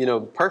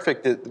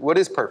 Perfect, what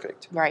is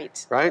perfect?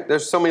 Right. Right?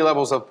 There's so many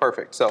levels of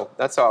perfect. So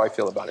that's how I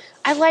feel about it.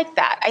 I like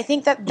that. I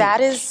think that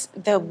is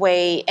the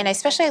way, and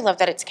especially I love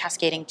that it's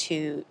cascading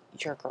to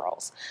your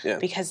girls. Yeah.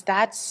 Because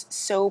that's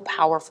so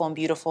powerful and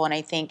beautiful. And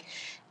I think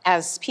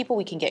as people,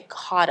 we can get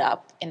caught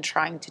up in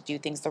trying to do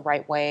things the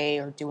right way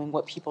or doing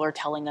what people are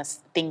telling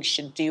us things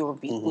should do or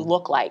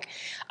look like.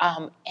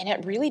 And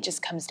it really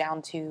just comes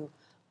down to,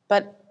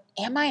 but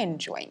am I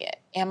enjoying it?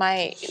 Am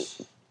I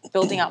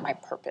building out my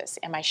purpose?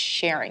 Am I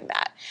sharing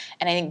that?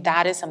 And I think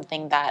that is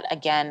something that,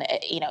 again,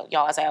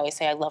 y'all, as I always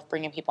say, I love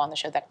bringing people on the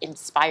show that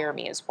inspire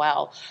me as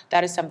well.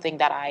 That is something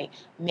that I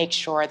make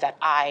sure that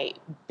I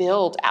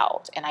build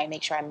out, and I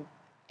make sure I'm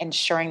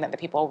ensuring that the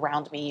people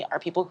around me are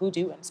people who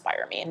do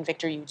inspire me. And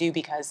Victor, you do,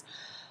 because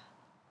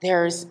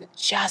there's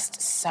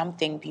just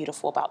something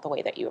beautiful about the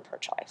way that you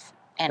approach life.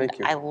 And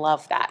I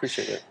love that.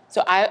 Appreciate it.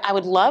 So I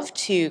would love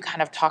to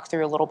kind of talk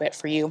through a little bit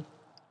for you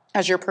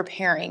as you're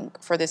preparing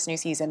for this new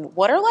season.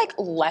 What are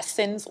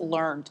lessons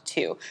learned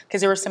too?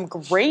 Because there were some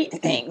great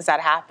things that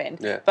happened,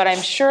 but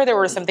I'm sure there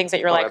were some things that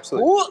you're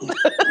absolutely.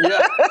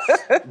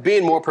 Yeah.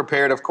 Being more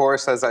prepared, of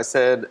course, as I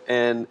said,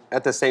 and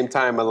at the same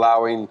time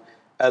allowing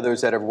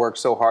others that have worked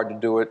so hard to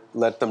do it,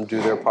 let them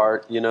do their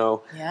part,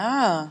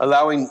 Yeah.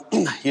 Allowing,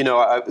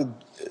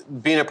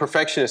 being a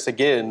perfectionist,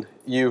 again,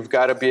 you've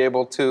got to be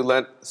able to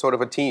let sort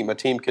of a team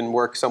can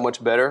work so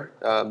much better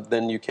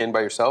than you can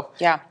by yourself.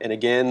 Yeah. And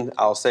again,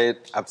 I'll say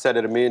it, I've said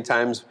it a million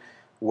times,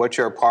 what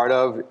you're a part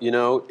of,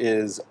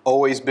 is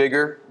always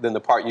bigger than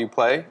the part you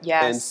play.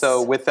 Yes. And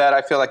so with that,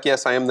 I feel like,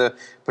 yes, I am the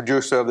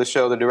producer of the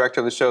show, the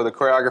director of the show, the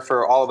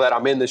choreographer, all of that,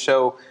 I'm in the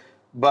show.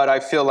 But I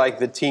feel like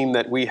the team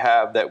that we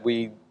have,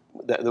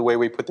 the way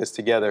we put this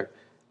together,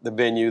 the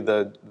venue,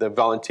 the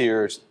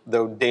volunteers,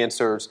 the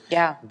dancers,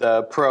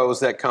 the pros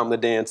that come to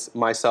dance,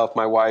 myself,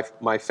 my wife,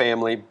 my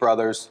family,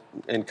 brothers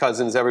and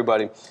cousins,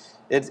 everybody.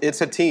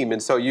 It's a team,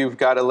 and so you've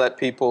got to let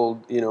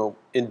people,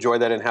 enjoy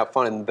that and have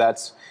fun, and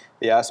that's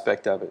the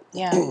aspect of it.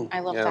 Yeah, I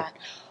love that.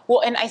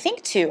 Well, and I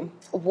think, too,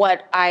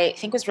 what I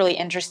think was really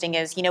interesting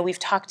is, we've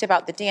talked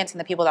about the dance and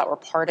the people that were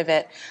part of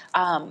it.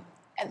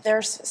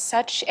 There's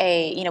such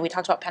a, we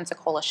talked about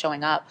Pensacola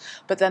showing up,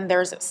 but then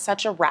there's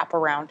such a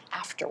wraparound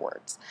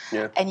afterwards.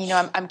 Yeah. And,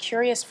 I'm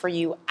curious for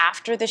you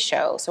after the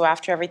show, so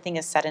after everything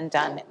is said and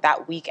done,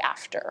 that week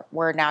after,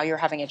 where now you're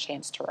having a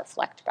chance to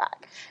reflect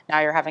back.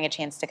 Now you're having a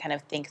chance to kind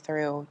of think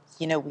through,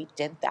 we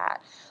did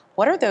that.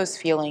 What are those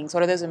feelings?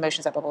 What are those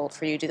emotions that bubbled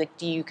for you? Do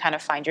you kind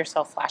of find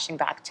yourself flashing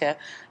back to,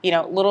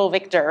 little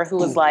Victor who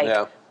was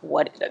like,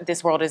 what,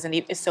 this world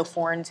is so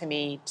foreign to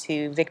me,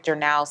 to Victor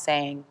now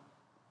saying,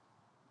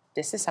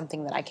 this is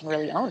something that I can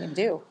really own and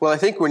do. Well, I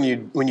think when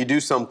you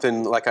do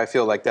something like I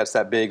feel like that's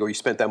that big or you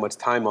spent that much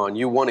time on,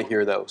 you want to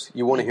hear those.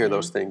 You want to hear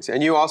those things.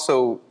 And you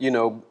also,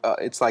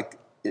 it's like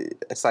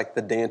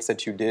the dance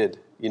that you did.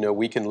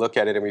 We can look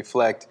at it and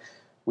reflect.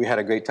 We had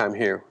a great time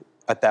here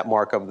at that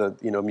mark of the,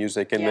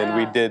 music. And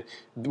then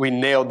we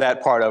nailed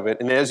that part of it.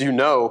 And as you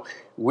know,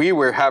 we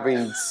were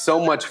having so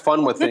much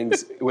fun with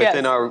things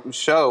within our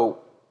show,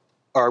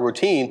 our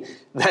routine,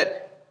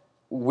 that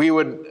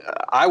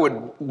I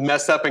would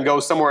mess up and go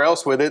somewhere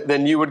else with it.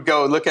 Then you would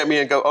go look at me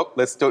and go, oh,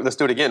 let's do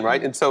it again,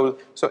 right? And so,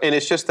 and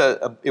it's just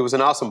it was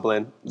an awesome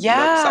blend.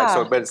 Yeah.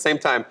 But at the same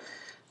time,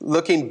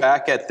 looking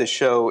back at the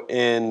show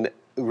and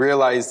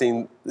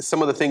realizing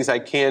some of the things I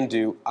can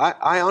do,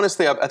 I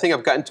honestly, I think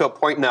I've gotten to a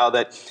point now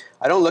that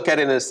I don't look at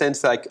it in a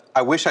sense like,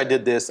 I wish I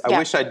did this, I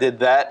wish I did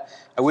that,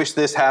 I wish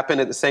this happened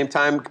at the same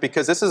time,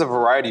 because this is a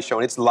variety show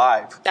and it's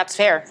live. That's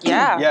fair,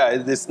 yeah. Yeah,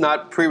 it's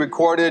not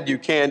pre-recorded, you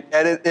can't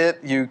edit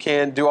it, you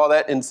can't do all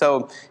that, and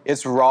so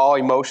it's raw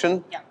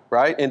emotion. Yeah.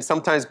 right? And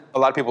sometimes a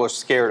lot of people are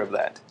scared of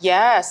that.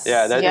 Yes.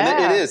 Yeah,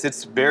 and it is.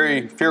 It's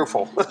very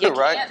fearful, You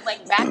right? can't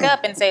like back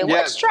up and say,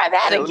 let's try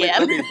that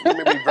again.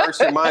 Let me reverse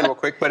your mind real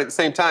quick. But at the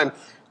same time,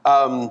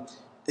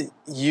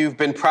 you've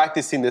been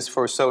practicing this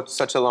for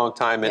such a long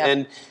time.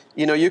 And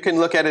you know, you can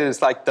look at it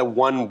as like the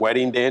one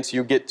wedding dance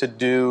you get to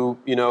do,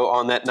 you know,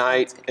 on that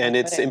night. And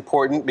it's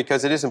important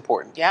because it is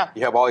important. Yeah.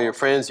 You have all your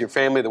friends, your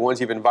family, the ones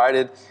you've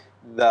invited,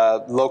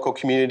 the local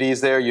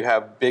communities there. You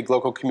have big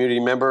local community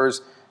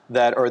members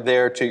that are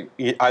there to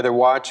either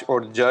watch or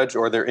to judge,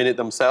 or they're in it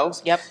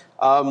themselves. Yep.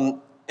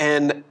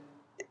 And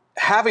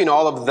having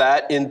all of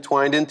that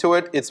entwined into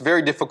it, it's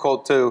very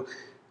difficult to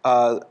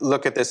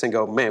look at this and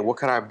go, man, what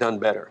could I have done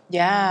better?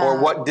 Yeah. Or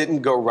what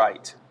didn't go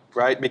right?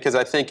 Right? Because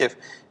I think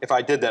if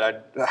I did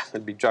that,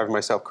 I'd be driving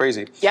myself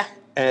crazy. Yeah.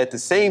 And at the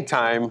same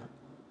time,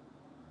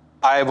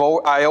 I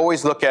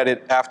always look at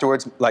it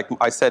afterwards. Like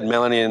I said,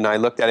 Melanie and I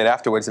looked at it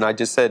afterwards, and I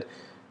just said,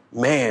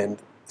 man,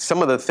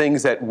 some of the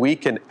things that we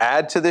can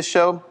add to this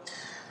show.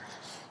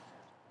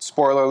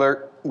 Spoiler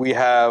alert, we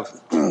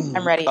have...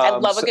 I'm ready. I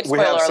love a good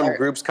spoiler alert. We have some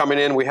groups coming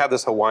in. We have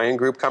this Hawaiian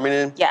group coming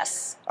in.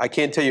 Yes. I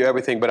can't tell you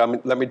everything,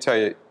 but let me tell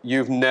you,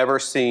 you've never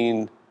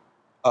seen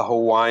a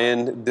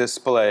Hawaiian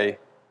display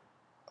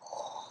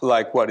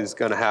like what is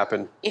going to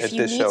happen at this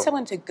show. If you need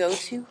someone to go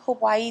to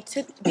Hawaii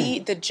to be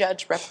the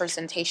judge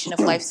representation of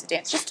Life's a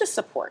Dance, just to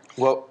support,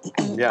 well,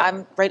 yeah.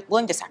 I'm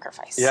willing to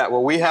sacrifice. Yeah,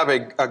 well, we have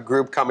a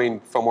group coming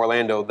from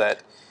Orlando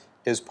that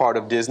is part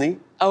of Disney.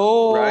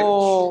 Oh.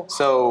 Right?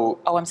 So.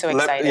 Oh, I'm so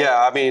excited.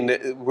 Yeah, I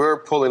mean, we're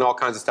pulling all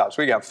kinds of stops.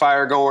 We got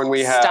fire going.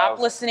 We have. Stop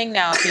listening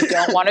now if you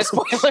don't want a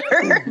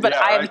spoiler. But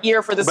I am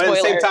here for the spoiler. But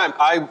at the same time,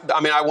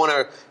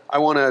 I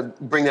want to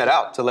bring that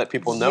out to let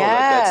people know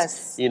that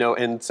that's, you know,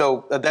 and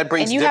so that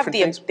brings. And you have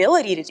the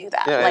ability to do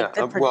that. Yeah, like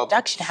the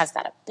production has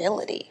that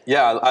ability.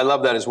 Yeah, I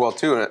love that as well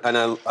too, and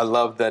I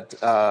love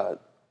that.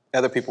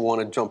 Other people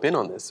want to jump in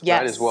on this,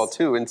 right, as well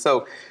too, and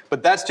so,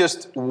 but that's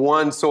just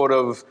one sort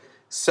of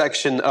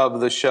section of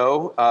the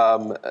show.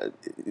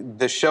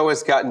 The show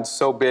has gotten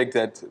so big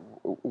that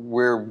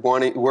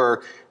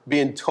we're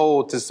being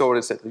told to sort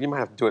of say, you might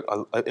have to do it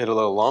a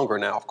little longer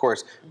now. Of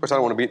course, I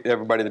don't want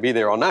everybody to be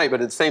there all night,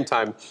 but at the same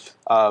time,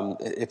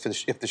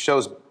 if the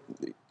show's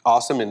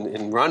awesome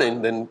and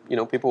running, then you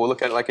know people will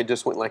look at it like it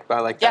just went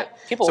by that.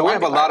 So we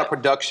have a lot of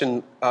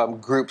production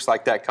groups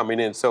like that coming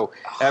in. So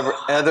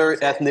other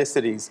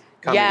ethnicities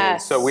coming in.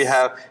 So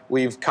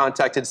we've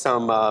contacted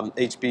some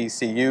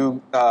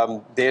HBCU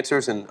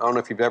dancers, and I don't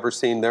know if you've ever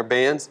seen their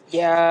bands.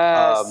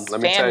 Yes,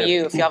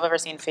 FAMU. If y'all have ever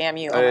seen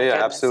FAMU, oh my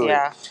goodness, absolutely.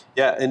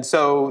 Yeah, and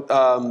so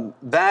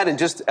that and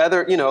just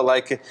other, you know,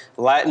 like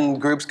Latin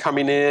groups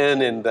coming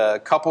in, and the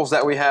couples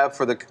that we have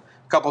for the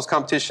couples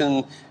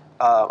competition.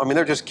 I mean,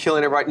 they're just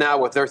killing it right now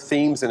with their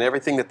themes and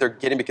everything that they're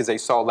getting because they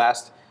saw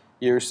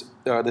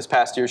this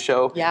past year's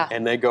show. Yeah.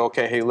 And they go,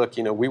 okay, hey, look,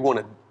 you know, we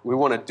want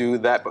to do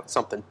that, but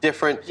something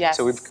different. Yes.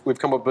 So we've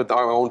come up with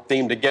our own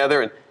theme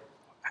together, and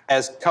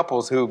as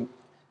couples who,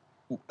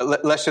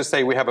 let's just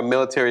say we have a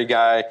military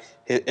guy,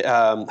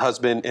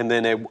 husband, and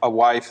then a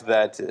wife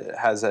that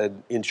has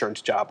an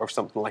insurance job or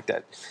something like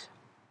that.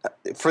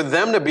 For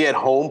them to be at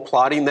home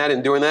plotting that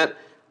and doing that,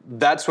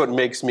 that's what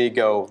makes me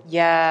go,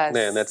 yes,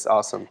 man, that's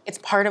awesome. It's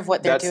part of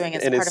what they're doing.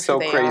 It's and part it's of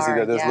who so they crazy are.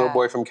 that this little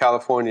boy from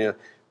California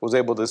was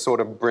able to sort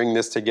of bring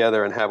this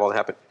together and have all that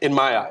happen in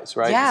my eyes,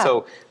 right? Yeah.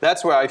 So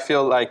that's where I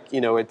feel like, you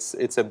know, it's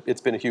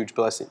been a huge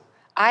blessing.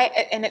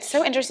 And it's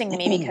so interesting to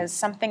me because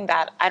something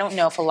that I don't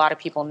know if a lot of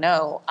people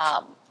know,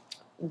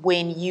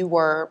 when you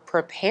were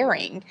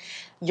preparing,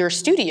 your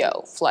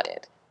studio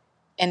flooded.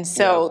 And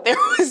so there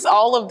was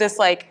all of this,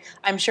 like,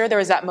 I'm sure there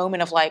was that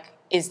moment of like,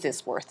 is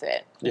this worth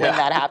it when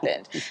that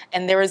happened?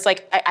 And there was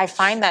like, I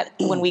find that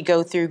when we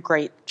go through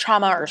great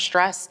trauma or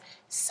stress,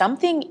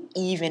 something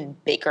even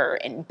bigger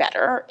and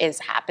better is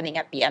happening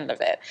at the end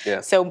of it. Yeah.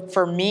 So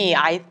for me,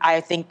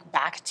 I think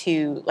back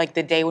to like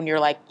the day when you're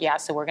like, yeah,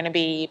 so we're going to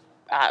be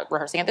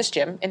rehearsing at this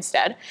gym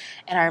instead.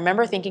 And I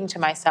remember thinking to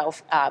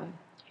myself,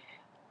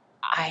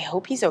 I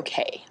hope he's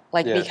okay.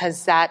 Like,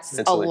 because that's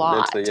mentally, a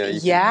lot.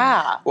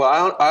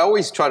 Well, I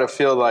always try to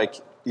feel like,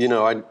 you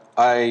know,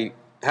 I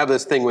have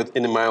this thing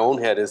in my own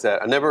head is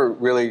that I never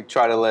really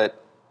try to let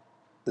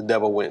the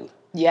devil win.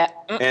 Yeah.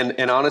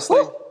 And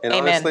honestly, I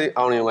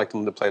don't even like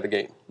them to play the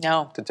game.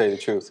 No. To tell you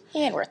the truth.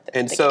 He ain't worth it.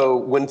 And so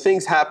when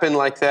things happen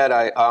like that,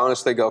 I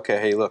honestly go, okay,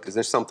 hey, look, is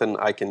there something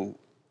I can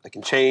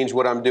change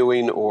what I'm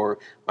doing or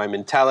my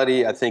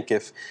mentality? I think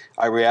if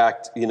I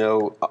react, you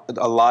know,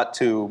 a lot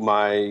to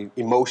my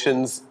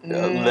emotions,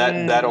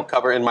 that'll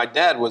cover. And my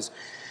dad was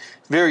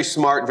very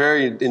smart,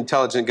 very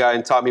intelligent guy,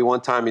 and taught me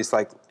one time, he's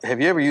like, have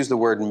you ever used the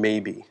word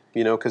maybe?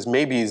 You know, because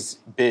maybe's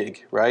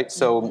big, right?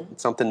 So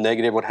something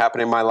negative would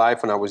happen in my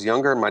life when I was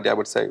younger, and my dad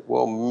would say,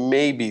 well,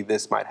 maybe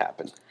this might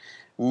happen.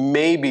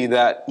 Maybe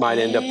that might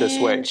end up this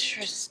way.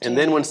 And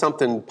then when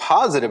something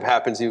positive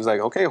happens, he was like,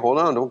 okay, hold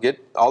on, don't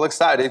get all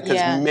excited,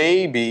 because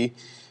maybe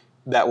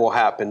that will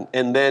happen,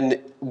 and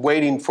then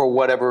waiting for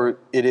whatever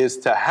it is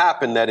to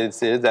happen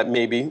that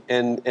maybe,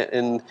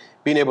 and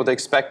being able to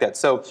expect that.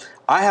 So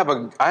I have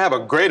a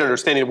great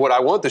understanding of what I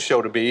want the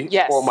show to be,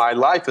 or my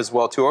life as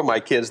well too, or my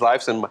kids'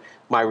 lives and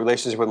my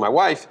relationship with my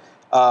wife.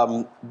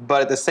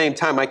 But at the same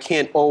time, I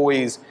can't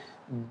always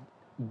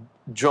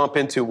jump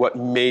into what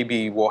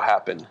maybe will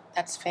happen.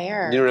 That's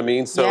fair. You know what I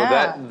mean? So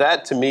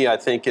that to me, I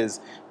think, is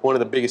one of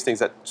the biggest things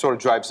that sort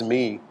of drives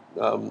me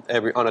on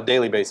a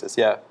daily basis.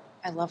 Yeah.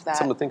 I love that.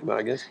 Something to think about,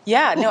 I guess.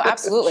 Yeah, no,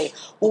 absolutely.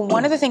 Well,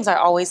 one of the things I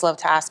always love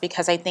to ask,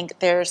 because I think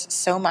there's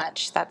so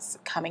much that's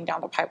coming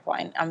down the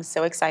pipeline. I'm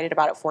so excited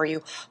about it for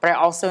you. But I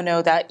also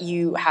know that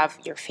you have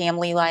your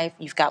family life,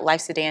 you've got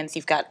Life to Dance,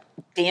 you've got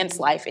dance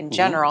life in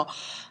general.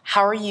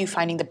 How are you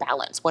finding the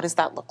balance? What does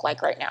that look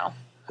like right now?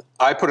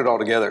 I put it all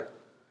together.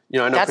 You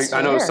know,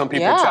 I know some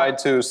people try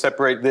to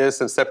separate this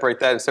and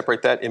separate that and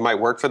separate that. It might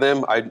work for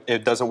them.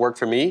 It doesn't work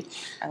for me.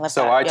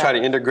 I try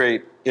to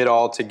integrate it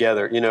all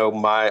together. You know,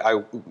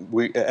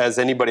 we as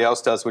anybody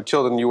else does with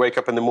children, you wake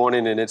up in the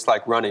morning and it's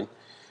like running,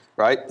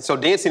 right? So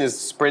dancing is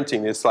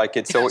sprinting. It's like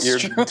you're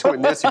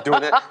doing this, you're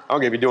doing that. I don't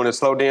care if you're doing a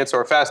slow dance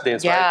or a fast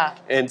dance, right?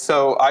 And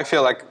so I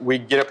feel like we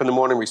get up in the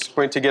morning, we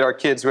sprint to get our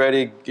kids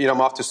ready, get them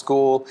off to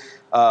school,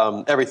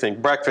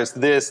 everything, breakfast,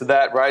 this,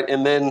 that, right,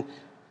 and then.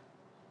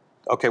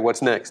 Okay,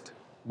 what's next?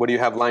 What do you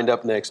have lined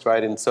up next,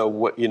 right? And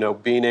so,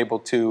 being able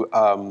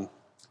to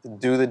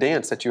do the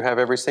dance that you have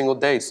every single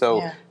day.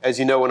 So, as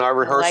you know, in our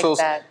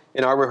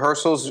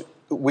rehearsals,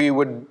 we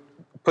would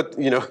put,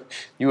 you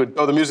would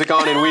throw the music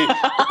on,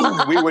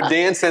 and we would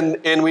dance,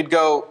 and we'd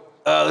go,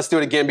 let's do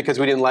it again because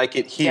we didn't like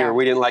it here,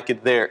 we didn't like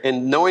it there,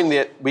 and knowing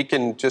that we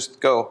can just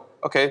go,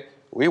 okay.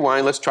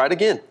 Rewind, let's try it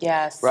again.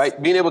 Yes.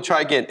 Right? Being able to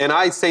try again. And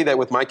I say that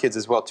with my kids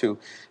as well, too.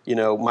 You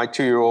know, my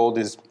 2-year-old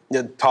is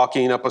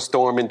talking up a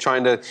storm and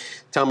trying to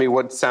tell me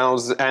what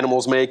sounds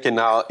animals make. And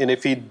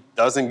if he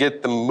doesn't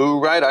get the moo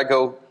right, I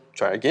go,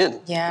 try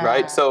again. Yeah.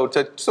 Right? So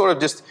to sort of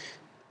just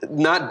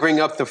not bring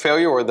up the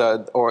failure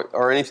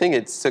or anything,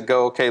 it's to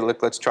go, okay,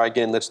 let's try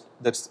again. Let's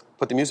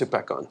put the music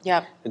back on.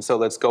 Yep. And so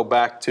let's go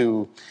back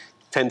to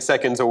 10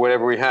 seconds or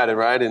whatever we had it,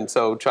 right? And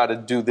so try to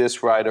do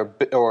this right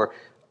or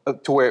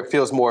to where it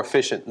feels more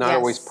efficient, not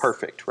always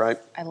perfect, right?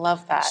 I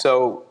love that.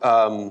 So,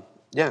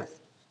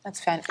 That's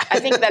fantastic. I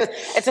think that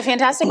it's a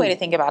fantastic way to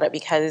think about it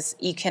because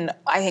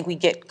I think we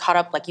get caught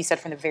up, like you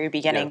said from the very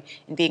beginning,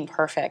 in being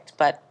perfect.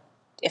 But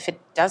if it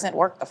doesn't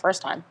work the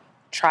first time,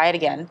 try it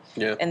again.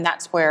 Yeah. And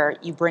that's where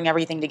you bring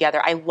everything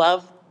together. I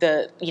love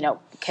the,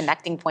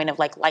 connecting point of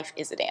like life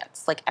is a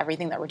dance. Like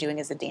everything that we're doing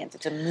is a dance.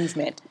 It's a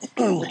movement.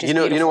 Which is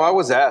beautiful. I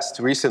was asked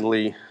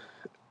recently,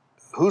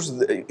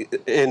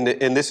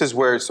 and this is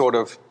where sort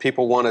of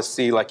people want to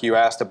see, like you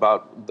asked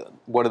about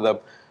what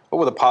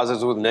were the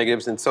positives, what were the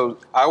negatives, and so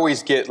I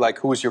always get like,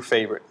 who's your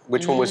favorite?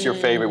 Which one was your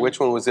favorite? Which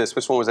one was this?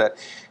 Which one was that?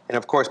 And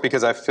of course,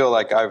 because I feel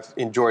like I've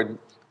enjoyed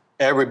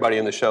everybody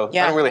in the show, I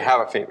don't really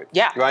have a favorite.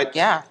 Yeah. Right?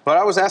 Yeah. But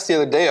I was asked the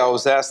other day,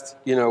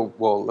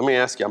 well, let me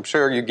ask you, I'm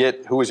sure you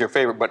get who was your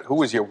favorite, but who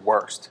was your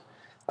worst?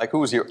 Like, who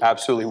was your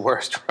absolutely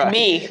worst, right?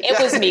 Me. It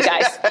was me,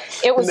 guys.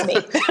 It was me.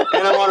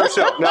 And I'm on her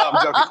show. No,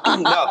 I'm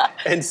joking. No.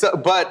 And so,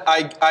 but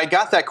I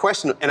got that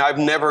question, and I've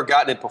never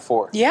gotten it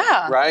before.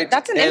 Yeah. Right?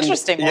 That's an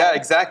interesting one. Yeah,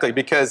 exactly,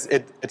 because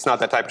it's not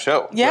that type of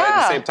show. Yeah. Right?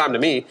 At the same time to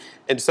me.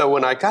 And so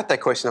when I got that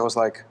question, I was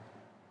like,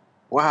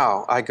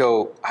 wow. I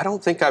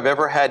don't think I've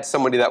ever had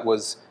somebody that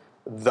was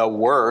the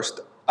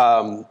worst.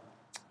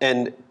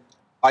 And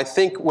I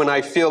think when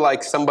I feel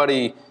like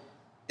somebody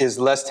is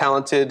less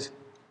talented,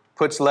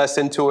 puts less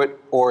into it,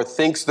 or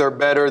thinks they're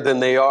better than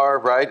they are,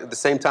 right? At the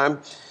same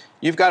time,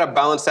 you've got to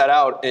balance that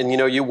out, and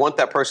you want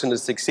that person to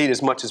succeed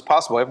as much as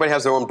possible. Everybody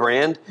has their own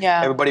brand.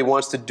 Yeah. Everybody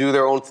wants to do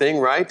their own thing,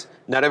 right?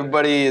 Not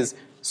everybody is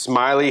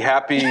smiley,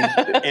 happy,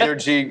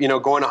 energy,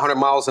 going 100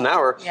 miles an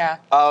hour. Yeah.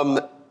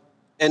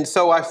 And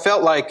so I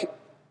felt like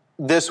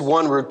this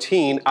one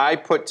routine I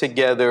put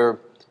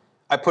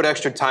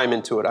extra time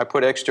into it. I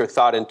put extra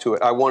thought into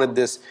it. I wanted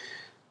this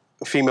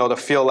female to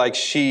feel like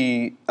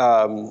she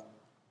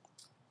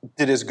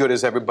did as good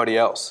as everybody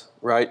else,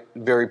 right?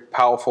 Very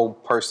powerful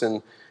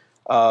person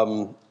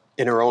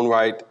in her own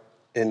right.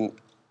 And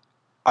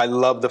I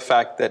love the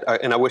fact that,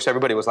 and I wish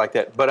everybody was like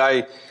that, but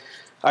I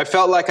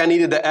felt like I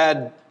needed to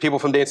add people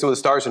from Dancing with the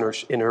Stars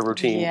in her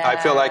routine. Yes. I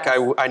feel like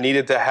I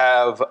needed to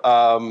have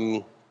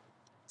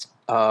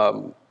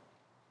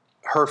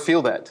her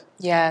feel that.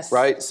 Yes.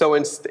 Right? So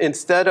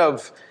instead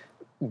of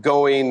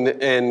going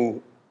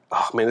and,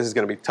 oh man, this is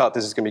going to be tough,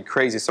 this is going to be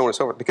crazy, so on and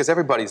so forth, because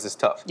everybody's this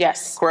tough.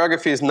 Yes.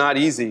 Choreography is not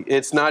easy.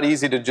 It's not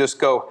easy to just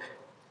go,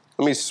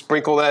 let me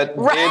sprinkle that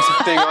dance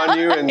thing on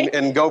you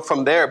and go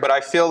from there. But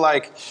I feel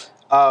like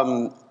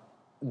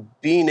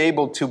being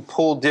able to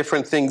pull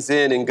different things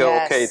in and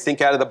go, okay, think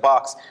out of the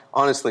box.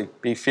 Honestly,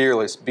 be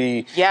fearless.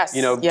 Try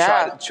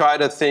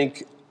to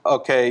think,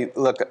 okay,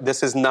 look,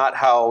 this is not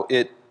how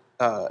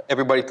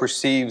everybody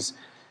perceives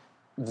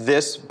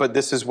this, but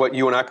this is what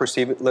you and I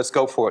perceive it. Let's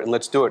go for it and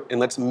let's do it and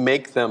let's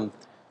make them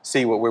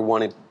see what we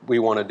want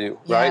to do,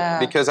 right?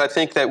 Because I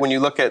think that when you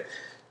look at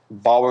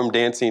ballroom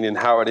dancing and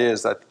how it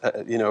is,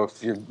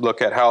 if you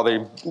look at how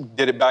they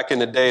did it back in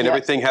the day, and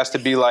everything has to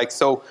be like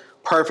so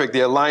perfect,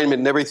 the alignment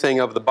and everything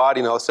of the body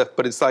and all that stuff.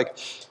 But it's like,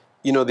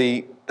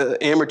 the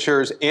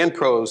amateurs and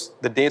pros,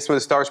 the Dance with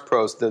the Stars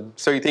pros, the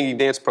So You Think You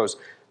Dance pros,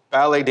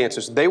 ballet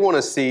dancers, they want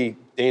to see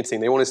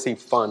dancing. They want to see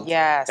fun.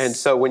 Yes. And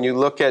so when you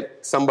look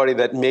at somebody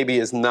that maybe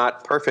is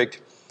not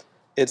perfect,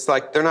 it's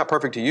like they're not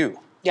perfect to you.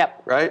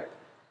 Yep. Right?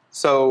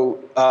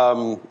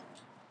 So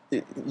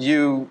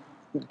you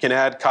can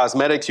add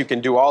cosmetics, you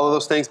can do all of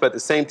those things, but at the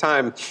same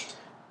time,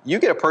 you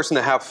get a person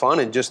to have fun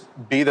and just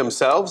be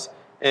themselves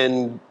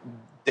and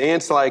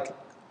dance like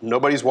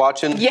nobody's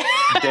watching. Yeah.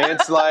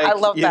 Dance like I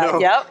love that.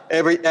 Yep.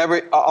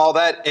 every all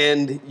that,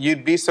 and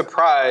you'd be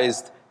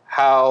surprised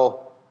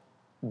how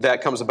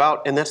that comes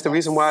about. And that's the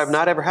reason why I've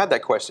not ever had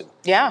that question.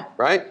 Yeah.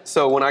 Right?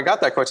 So when I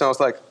got that question, I was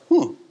like,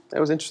 that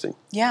was interesting.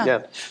 Yeah.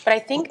 But I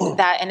think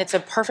that, and it's a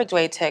perfect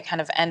way to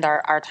kind of end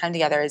our time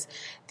together, is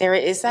there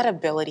is that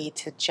ability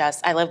to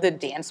just, I love the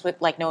dance with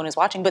like no one is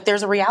watching, but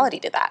there's a reality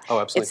to that. Oh,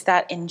 absolutely. It's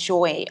that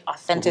enjoy,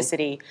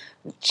 authenticity,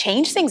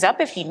 change things up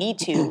if you need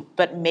to,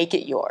 but make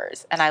it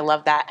yours. And I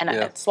love that. And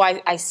that's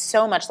why I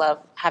so much love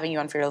having you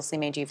on Fearlessly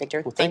Made You,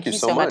 Victor. Well, thank you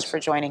so much for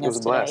joining us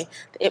today.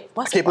 It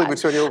was I can't believe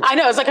it's already over. I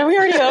know, it's like, are we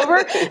already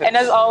over? And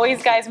as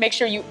always, guys, make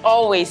sure you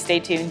always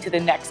stay tuned to the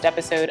next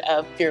episode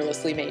of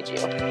Fearlessly Made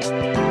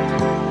You.